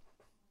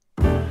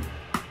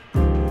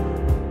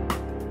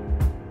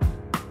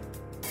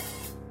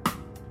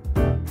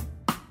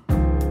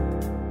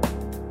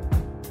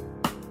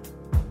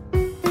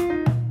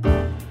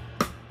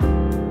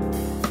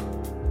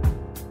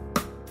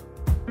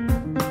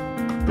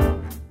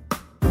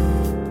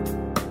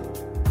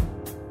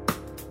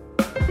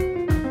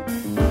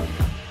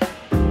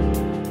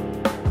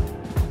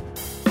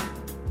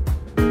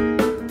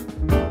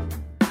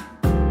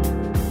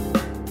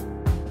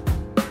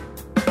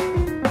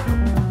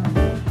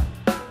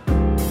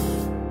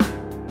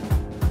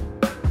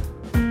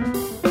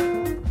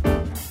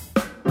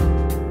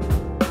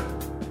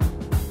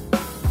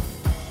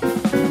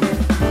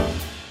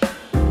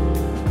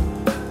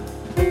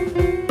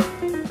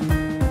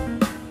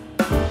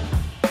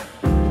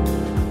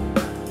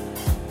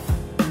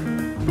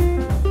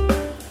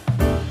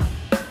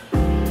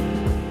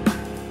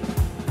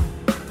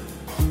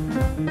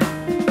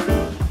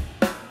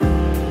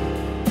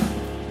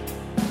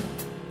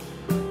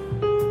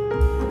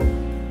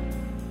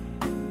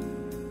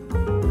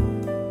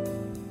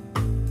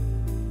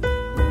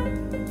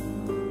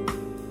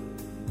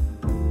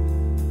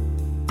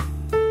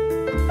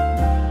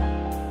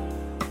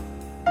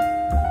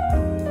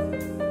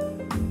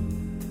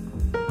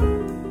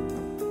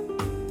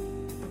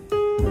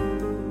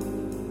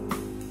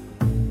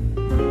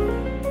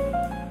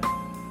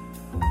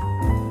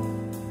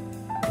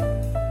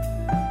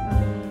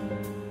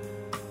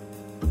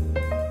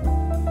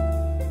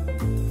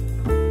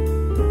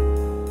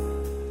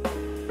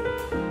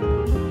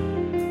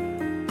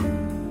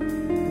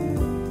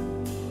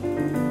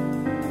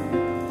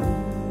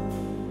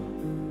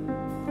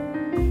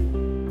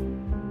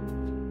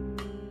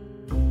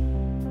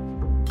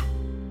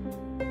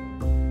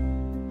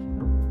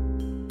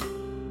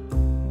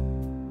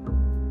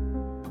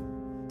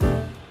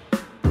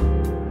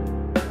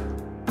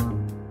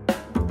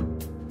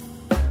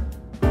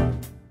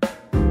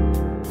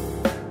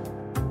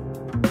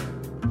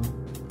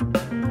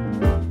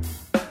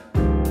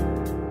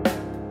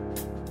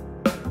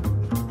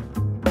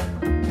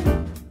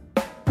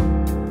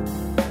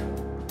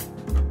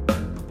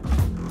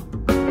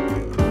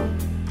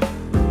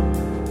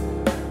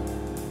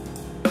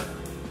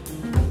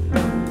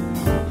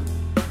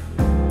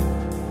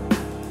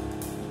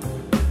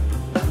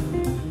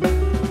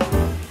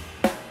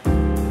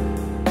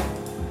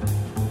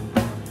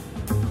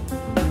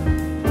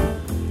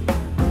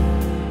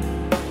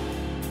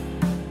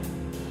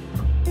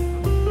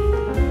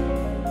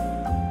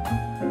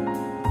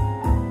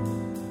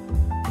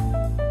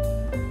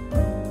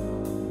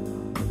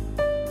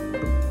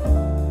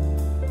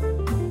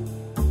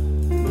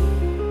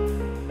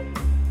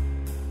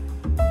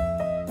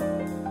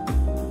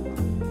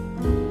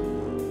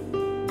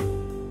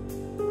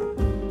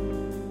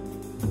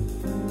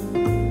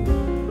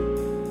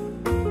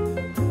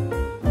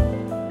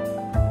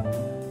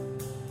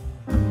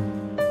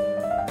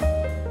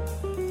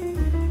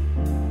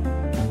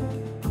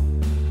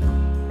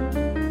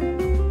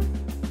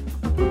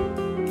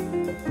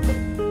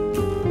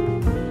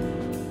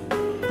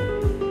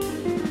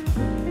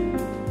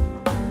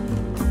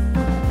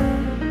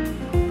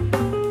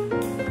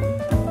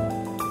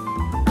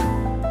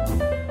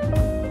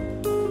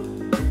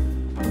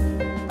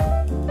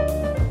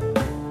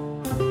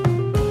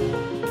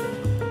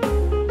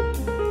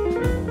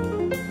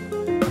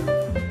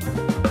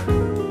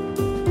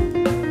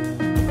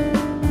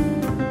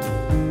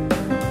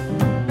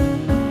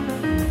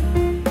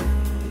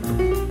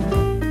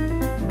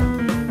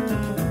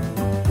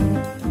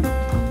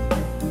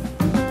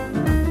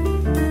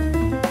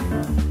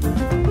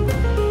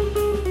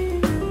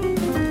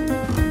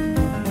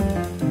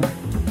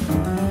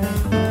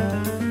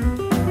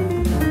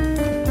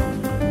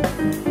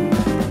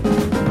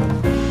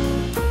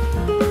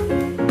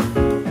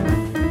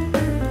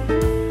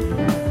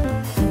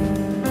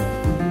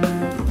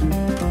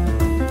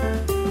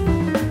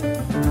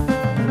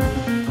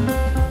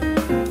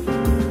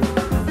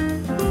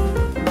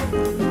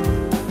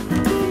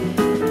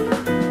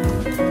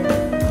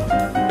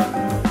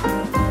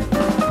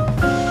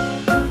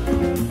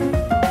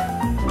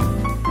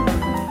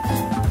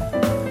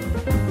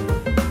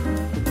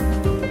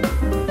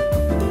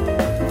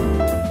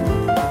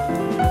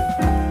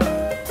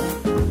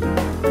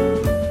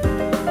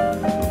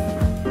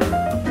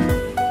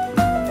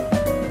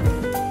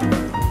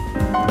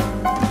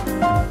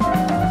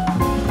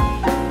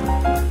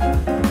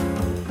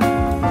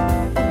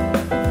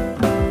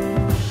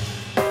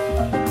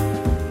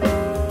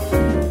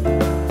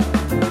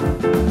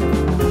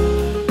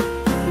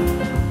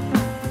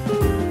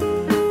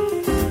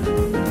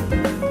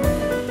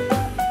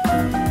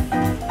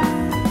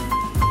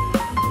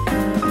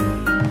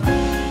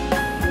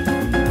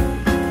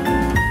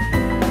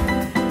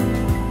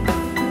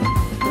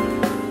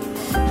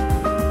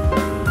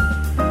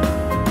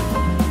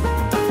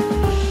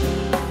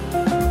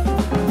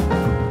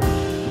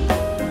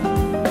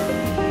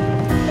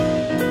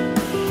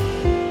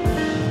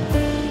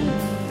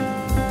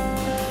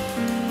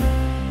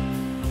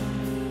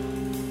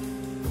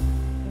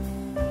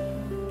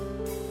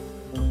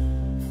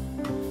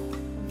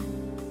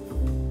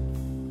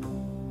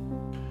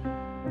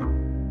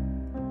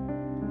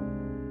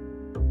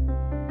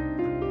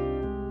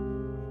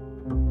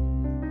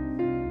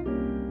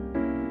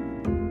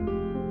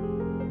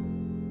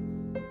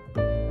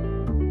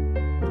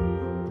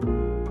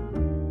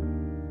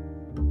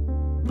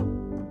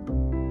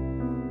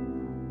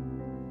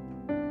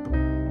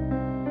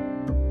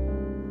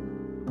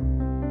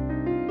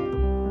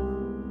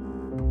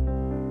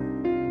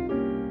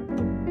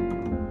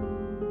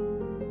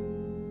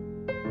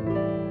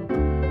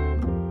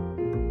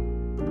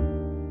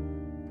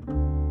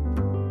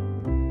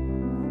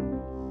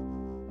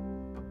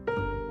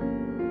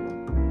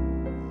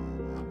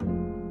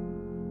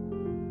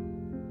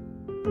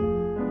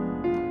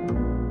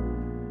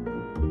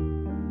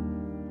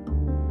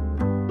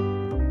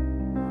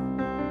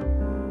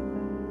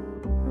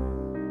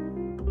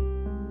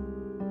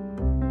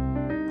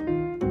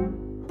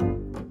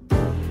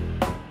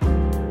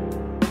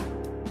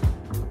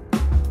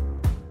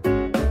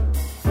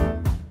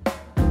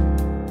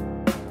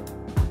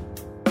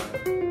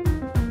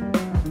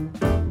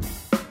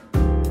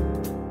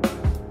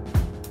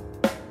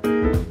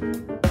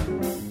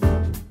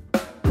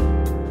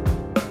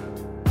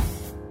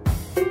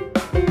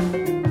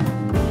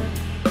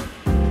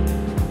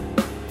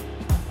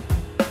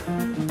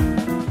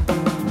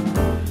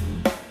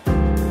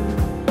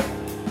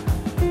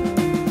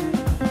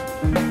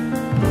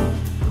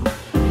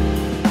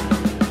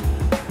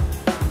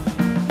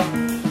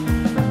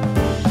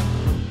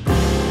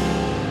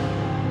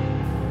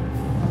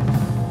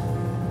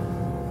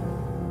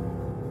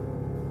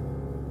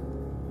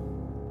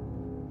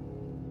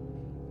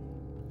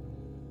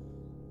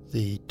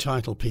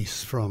 title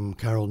piece from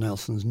Carol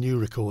Nelson's new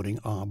recording,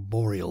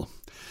 Arboreal.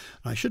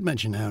 I should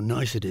mention how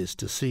nice it is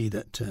to see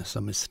that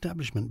some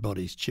establishment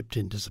bodies chipped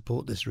in to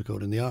support this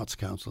recording, the Arts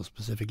Council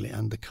specifically,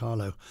 and the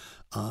Carlo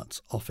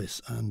Arts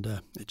Office,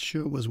 and it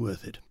sure was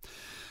worth it.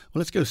 Well,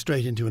 let's go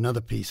straight into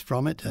another piece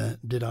from it.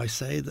 Did I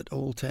say that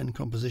all 10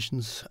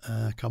 compositions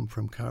come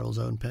from Carol's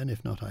own pen?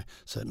 If not, I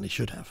certainly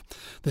should have.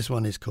 This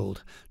one is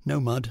called No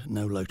Mud,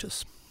 No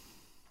Lotus.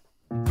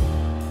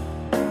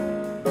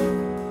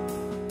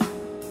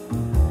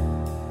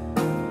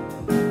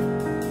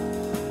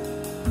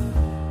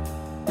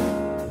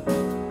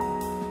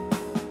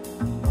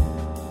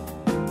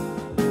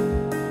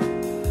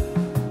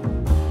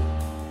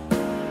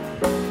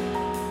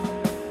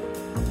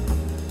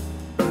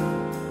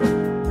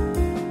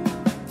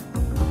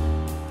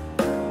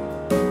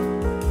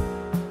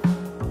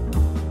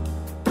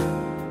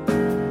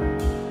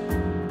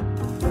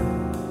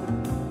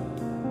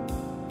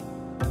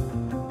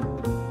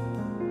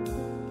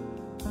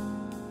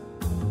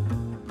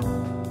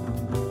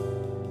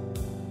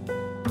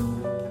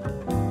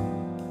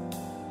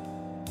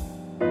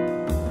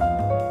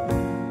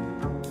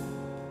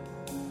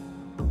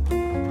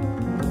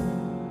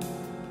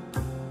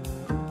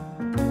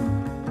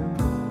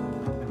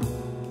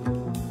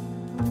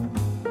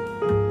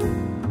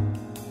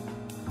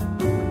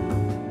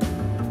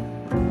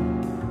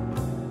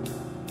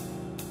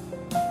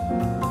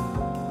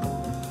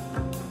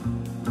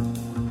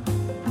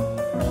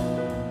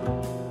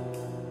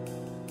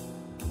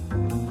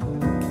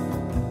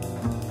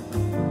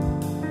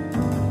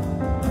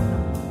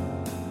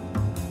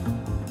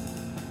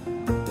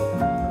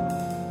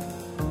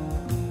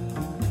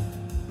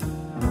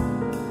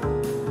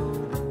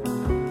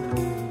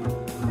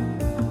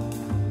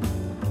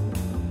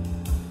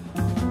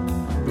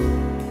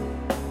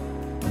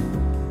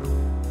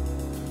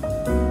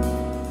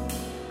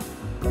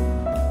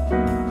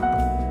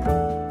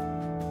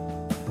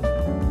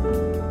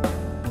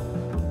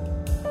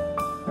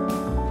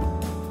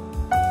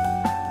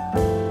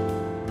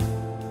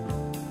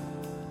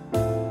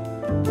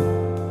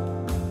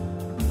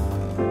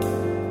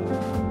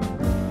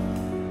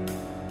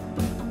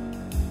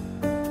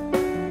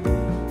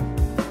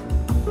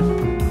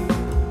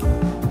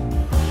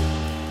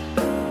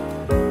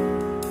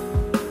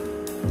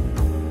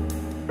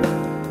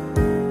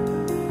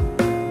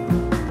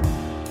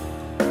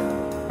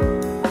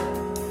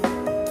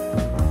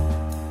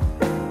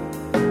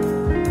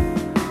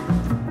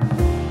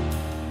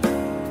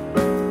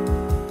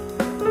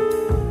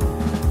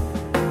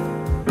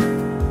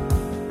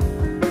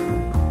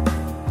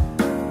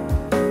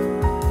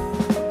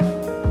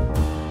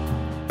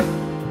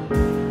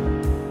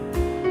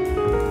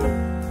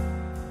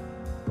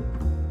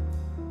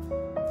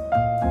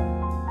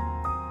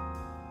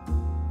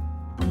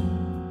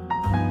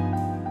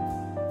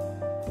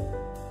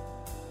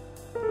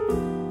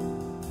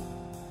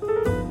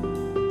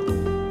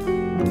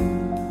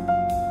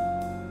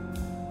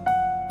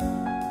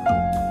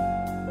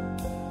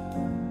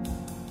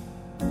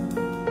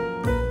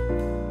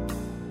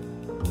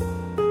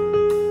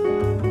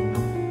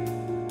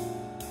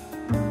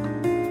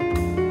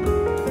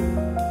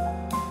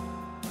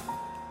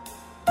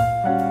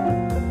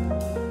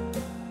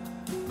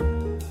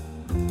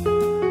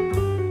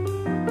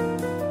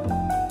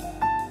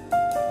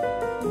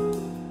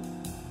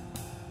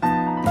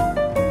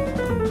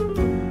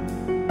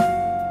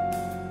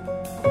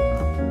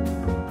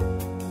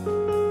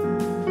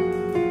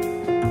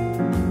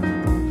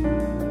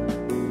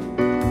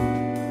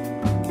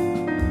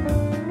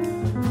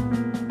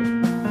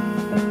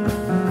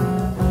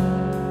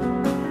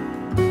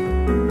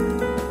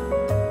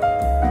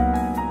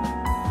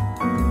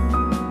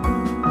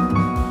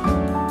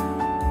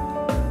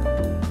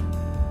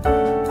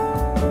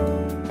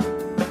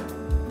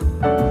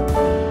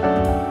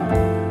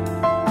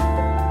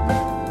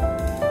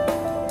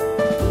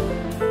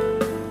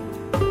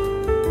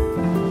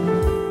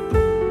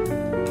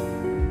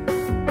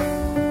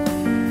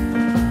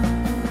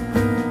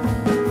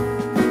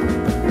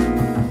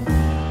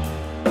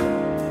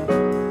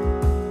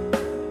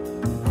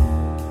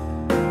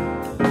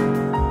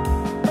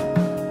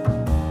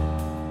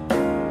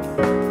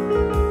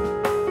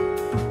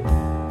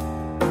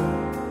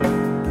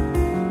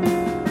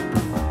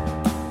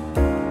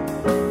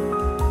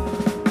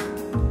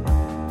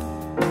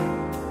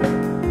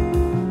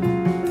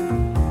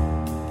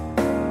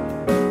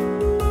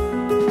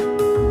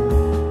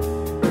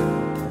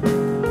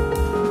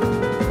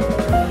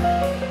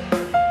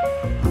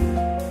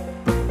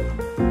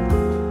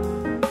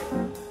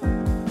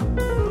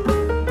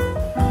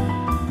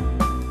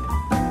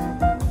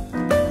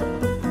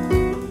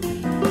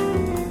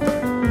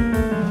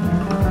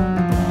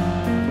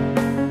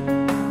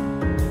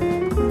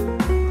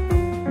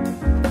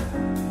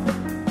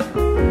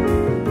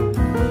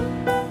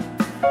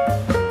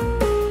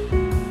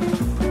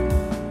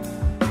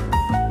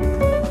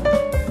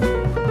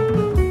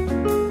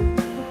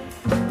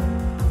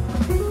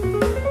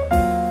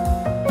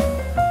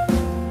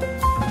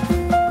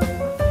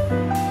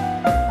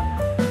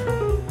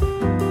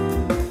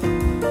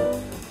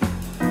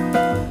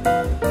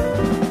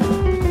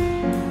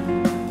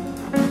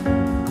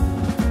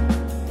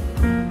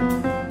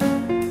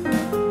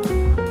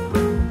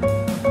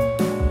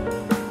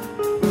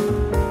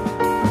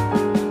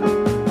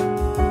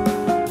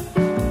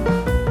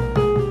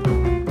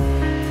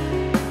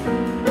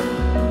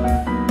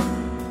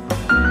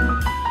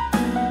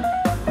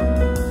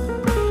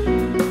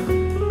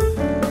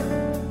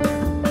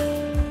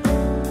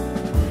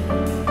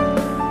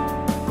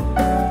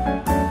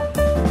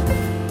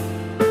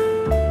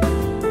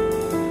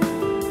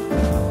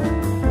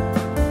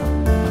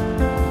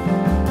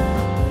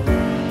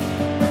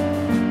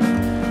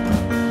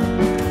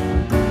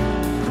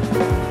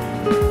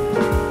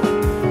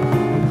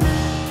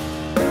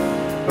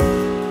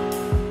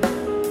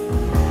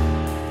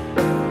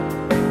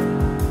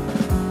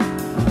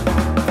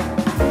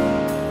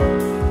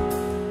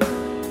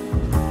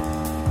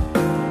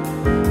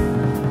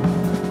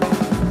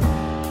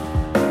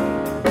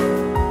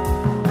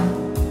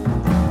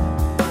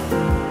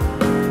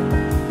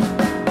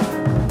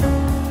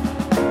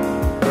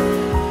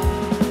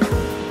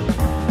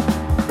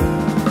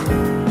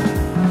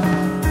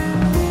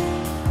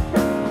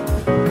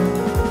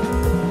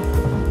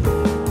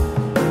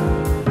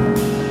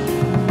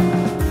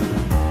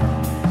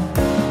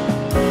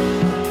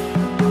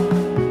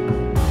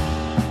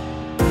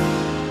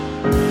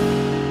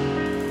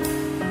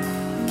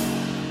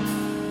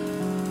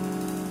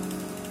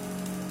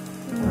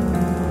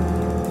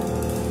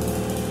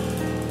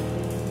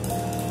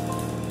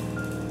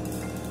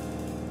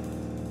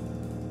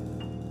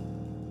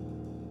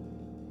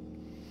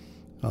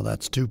 Well,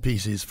 that's two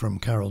pieces from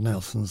Carol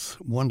Nelson's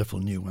wonderful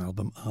new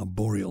album,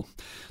 Arboreal.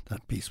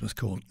 That piece was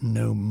called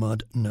No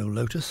Mud, No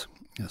Lotus.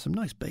 Some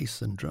nice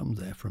bass and drums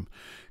there from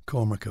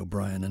Cormac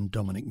O'Brien and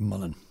Dominic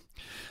Mullen.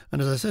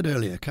 And as I said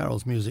earlier,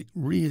 Carol's music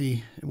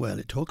really, well,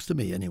 it talks to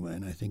me anyway,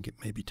 and I think it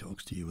maybe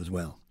talks to you as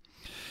well.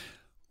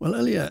 Well,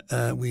 earlier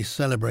we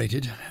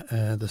celebrated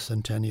the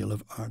centennial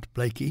of Art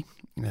Blakey,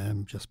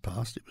 just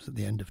passed. It was at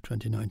the end of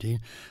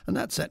 2019, and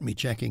that set me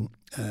checking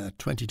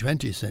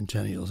 2020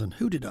 centennials, and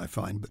who did I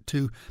find but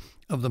two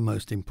of the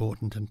most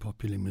important and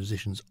popular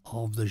musicians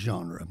of the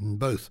genre, and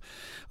both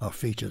are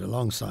featured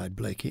alongside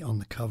Blakey on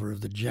the cover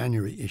of the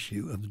January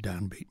issue of the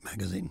Downbeat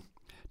magazine.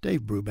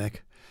 Dave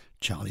Brubeck,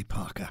 Charlie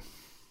Parker.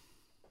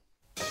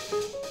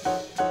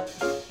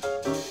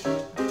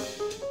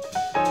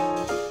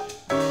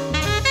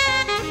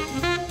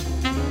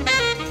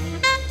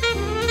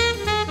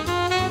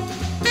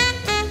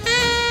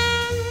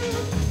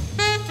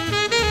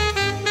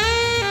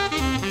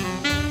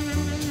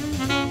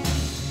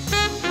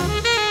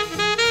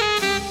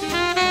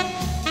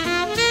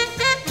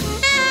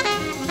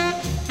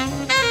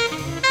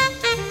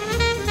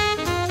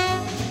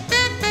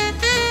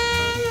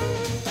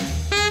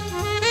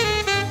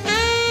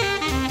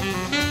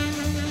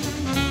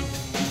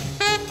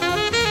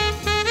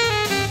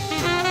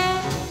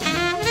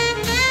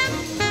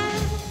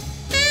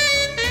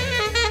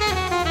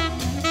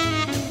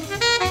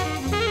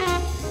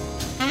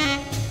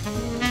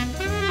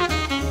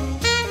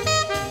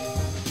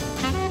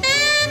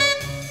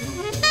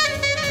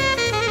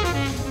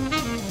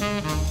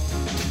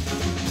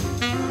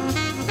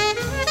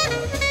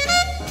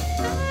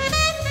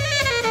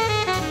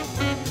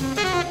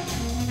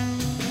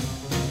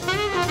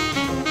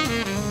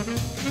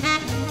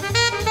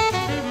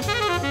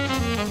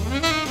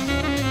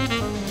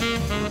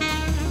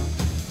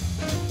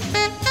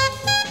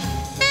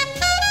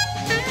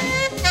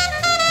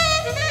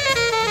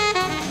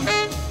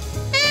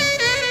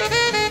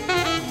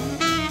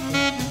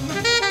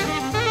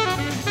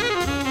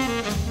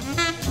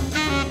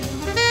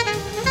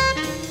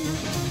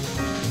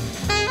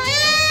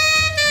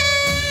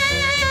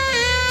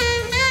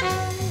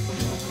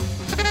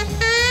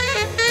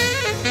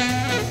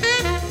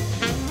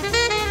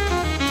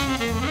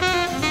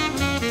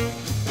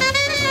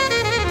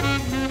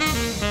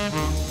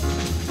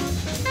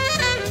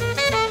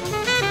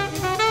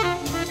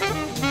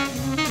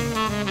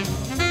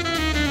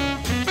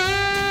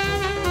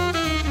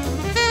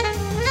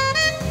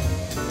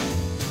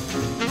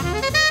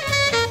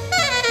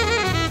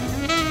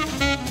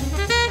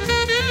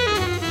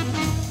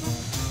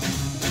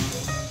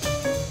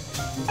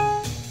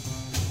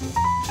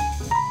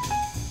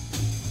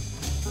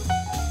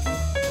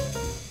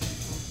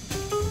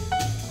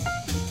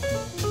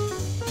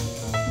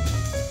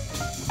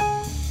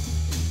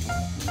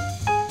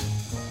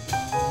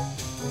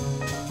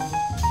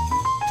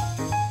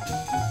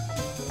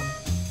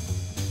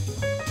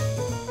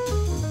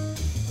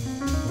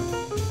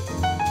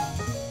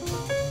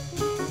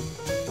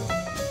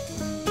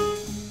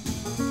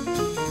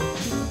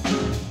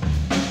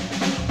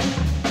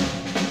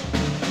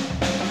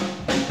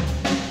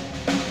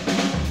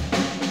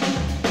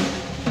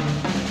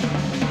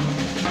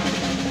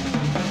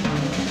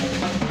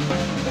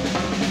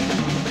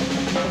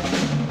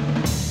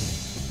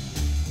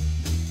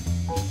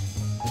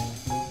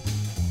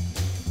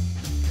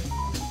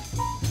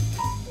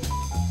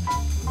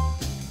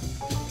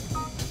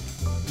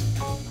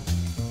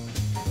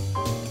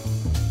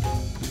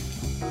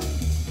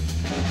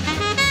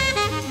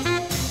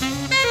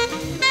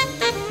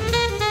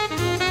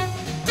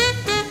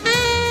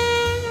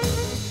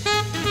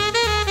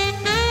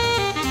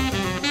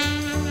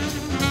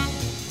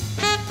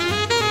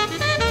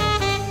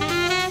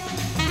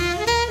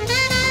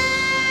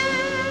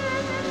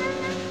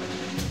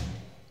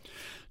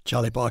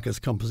 Charlie Parker's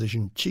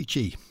composition Chi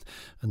Chi,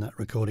 and that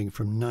recording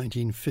from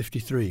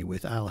 1953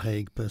 with Al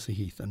Haig, Percy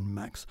Heath and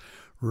Max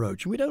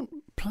Roach. We don't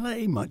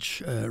play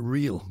much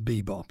real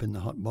bebop in the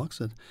Hot Box,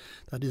 and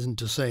that isn't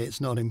to say it's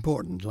not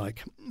important,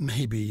 like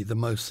maybe the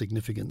most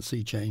significant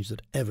sea change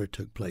that ever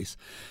took place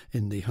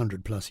in the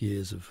 100+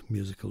 years of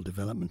musical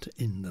development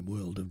in the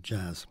world of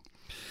jazz.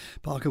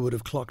 Parker would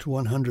have clocked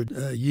 100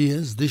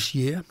 years this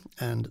year,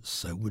 and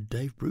so would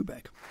Dave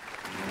Brubeck.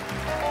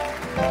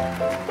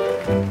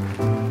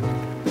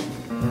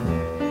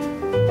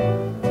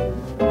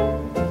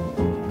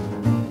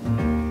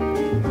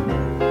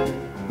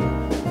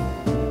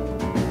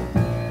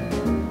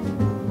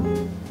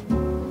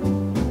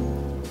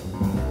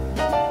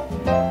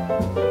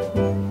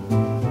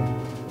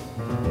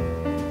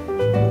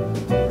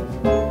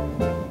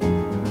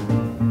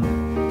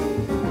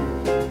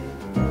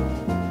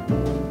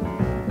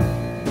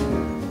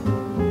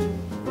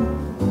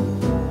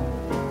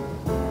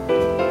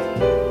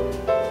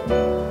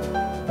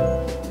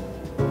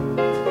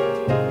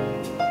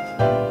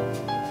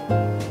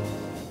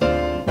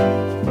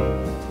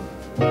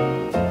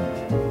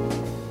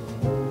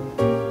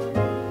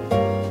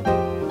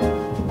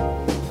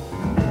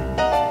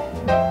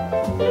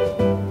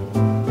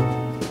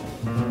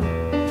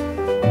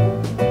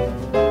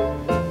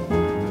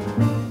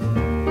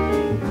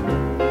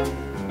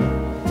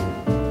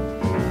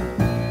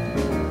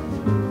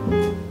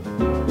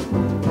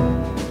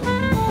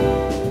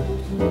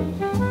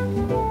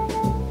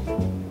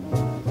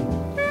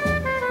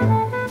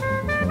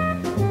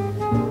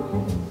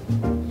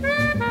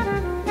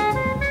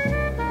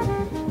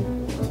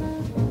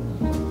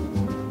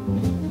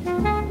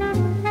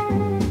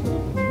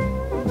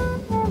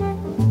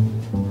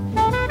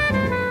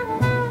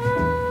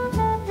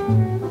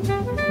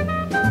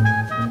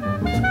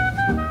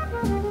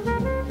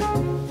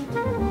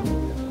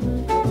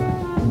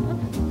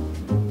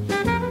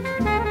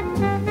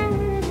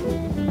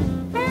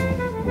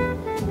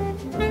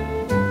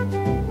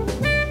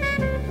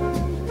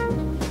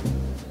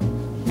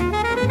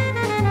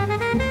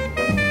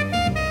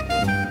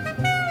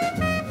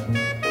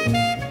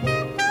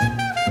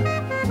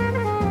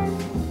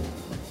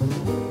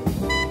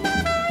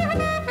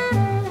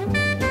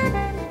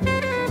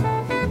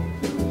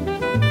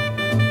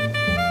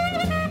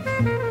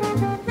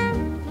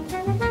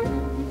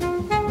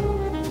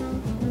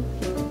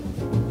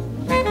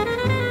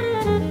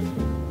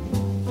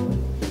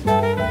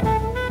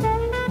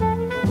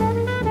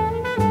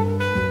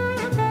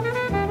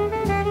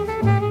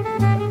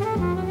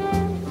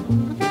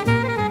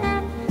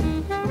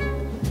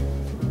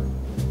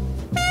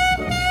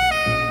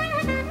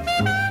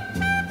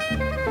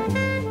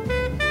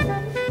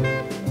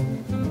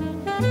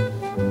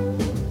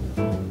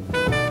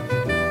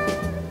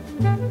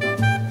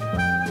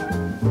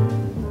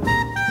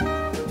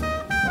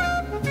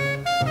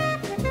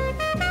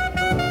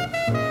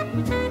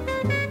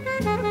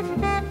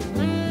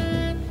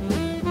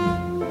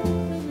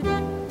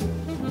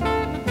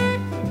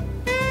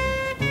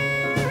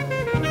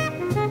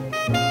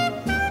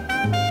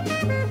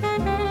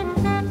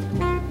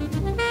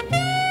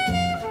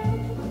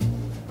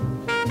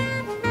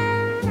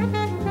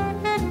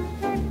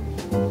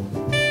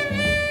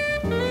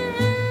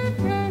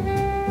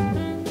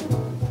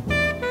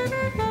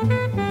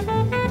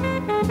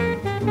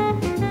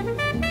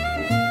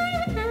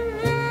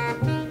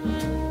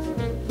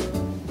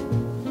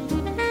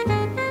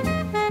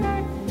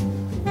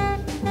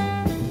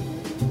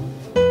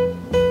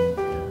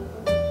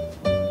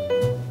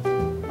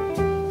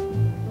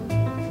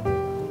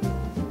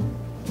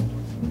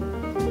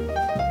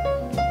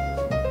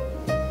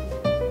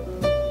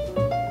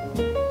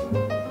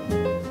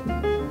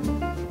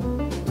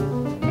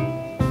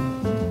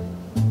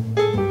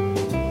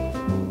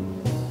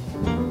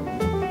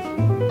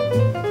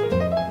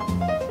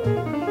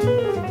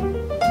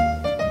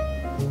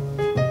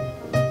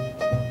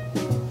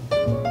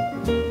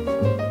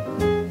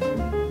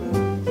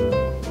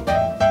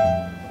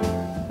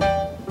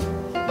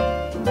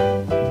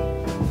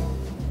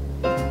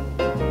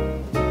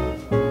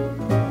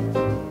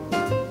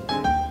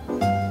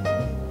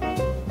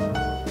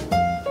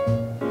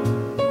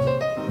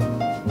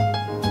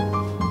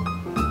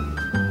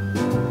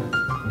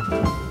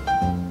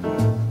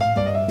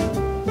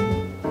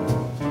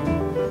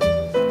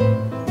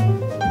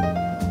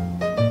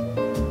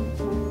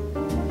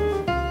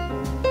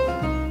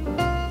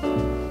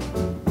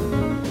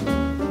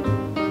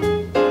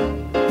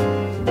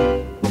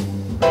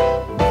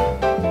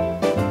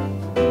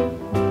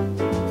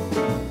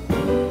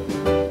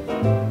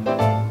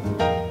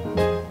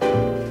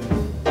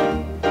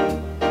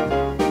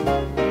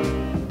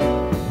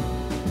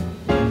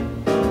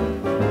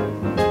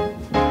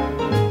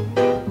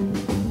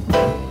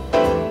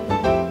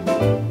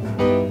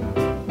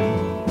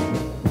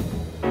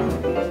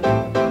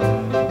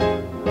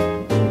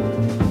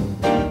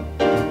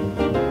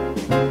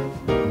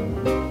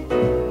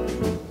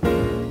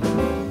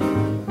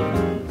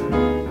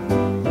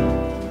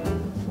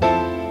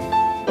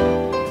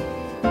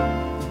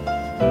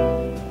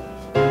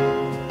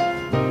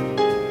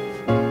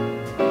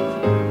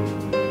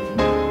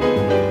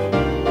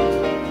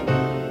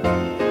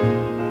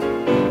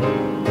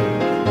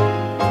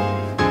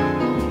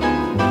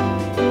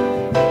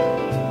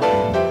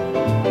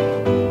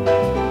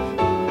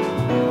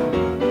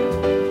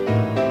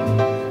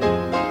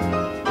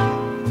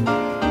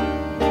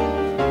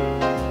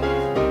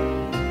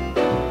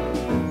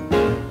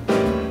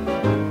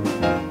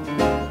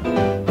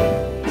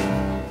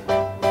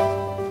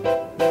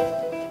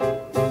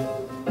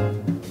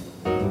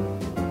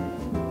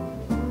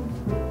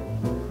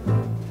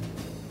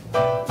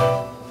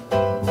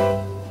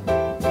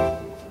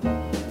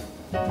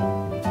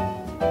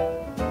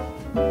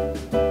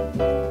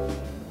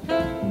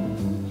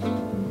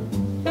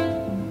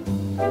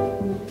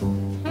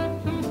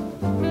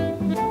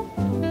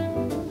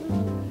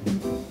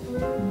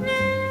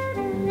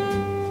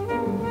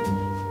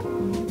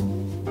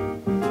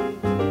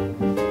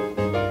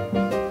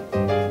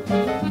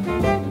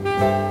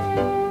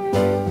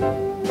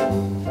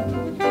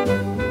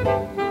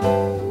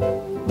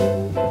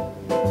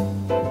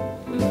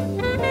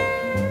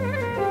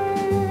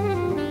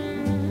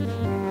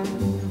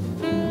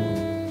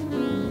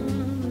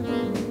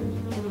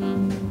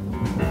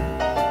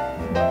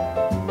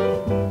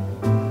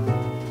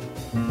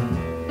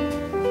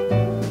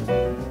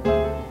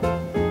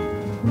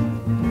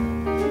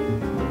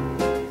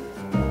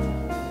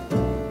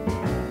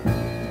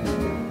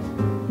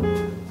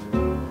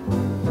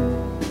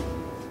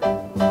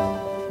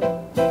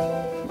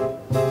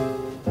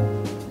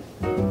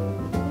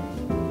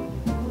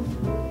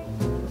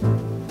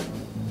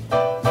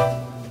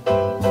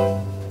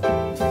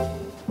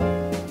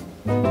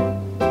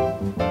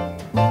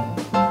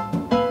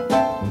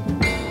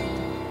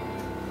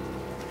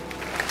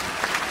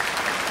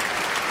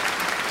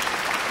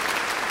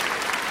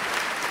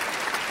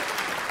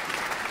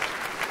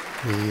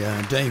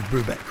 Dave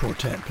Brubeck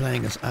Quartet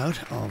playing us out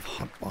of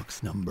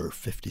Hotbox number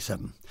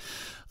 57.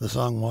 The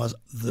song was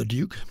The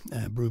Duke,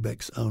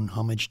 Brubeck's own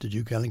homage to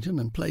Duke Ellington,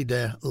 and played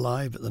there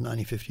live at the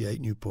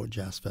 1958 Newport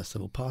Jazz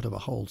Festival, part of a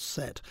whole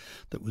set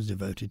that was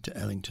devoted to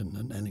Ellington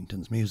and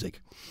Ellington's music.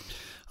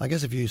 I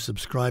guess if you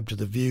subscribe to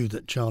the view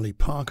that Charlie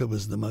Parker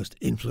was the most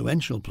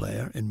influential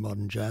player in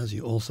modern jazz,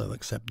 you also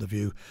accept the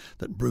view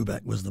that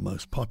Brubeck was the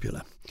most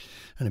popular.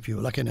 And if you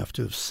were lucky enough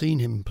to have seen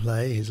him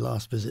play his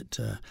last visit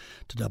to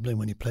Dublin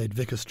when he played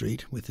Vicar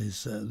Street with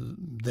his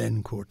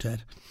then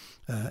quartet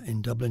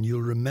in Dublin,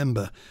 you'll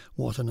remember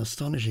what an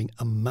astonishing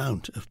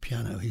amount of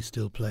piano he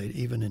still played,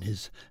 even in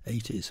his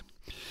 80s.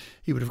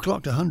 He would have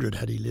clocked 100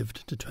 had he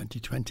lived to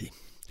 2020.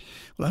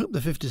 Well, I hope the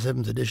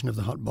 57th edition of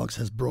the Hotbox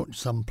has brought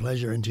some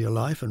pleasure into your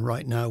life, and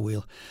right now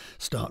we'll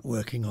start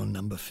working on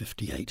number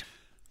 58.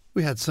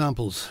 We had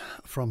samples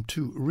from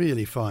two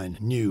really fine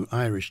new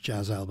Irish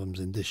jazz albums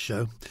in this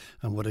show,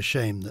 and what a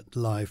shame that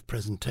live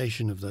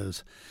presentation of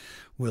those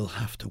will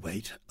have to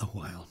wait a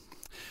while.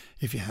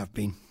 If you have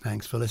been,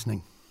 thanks for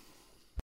listening.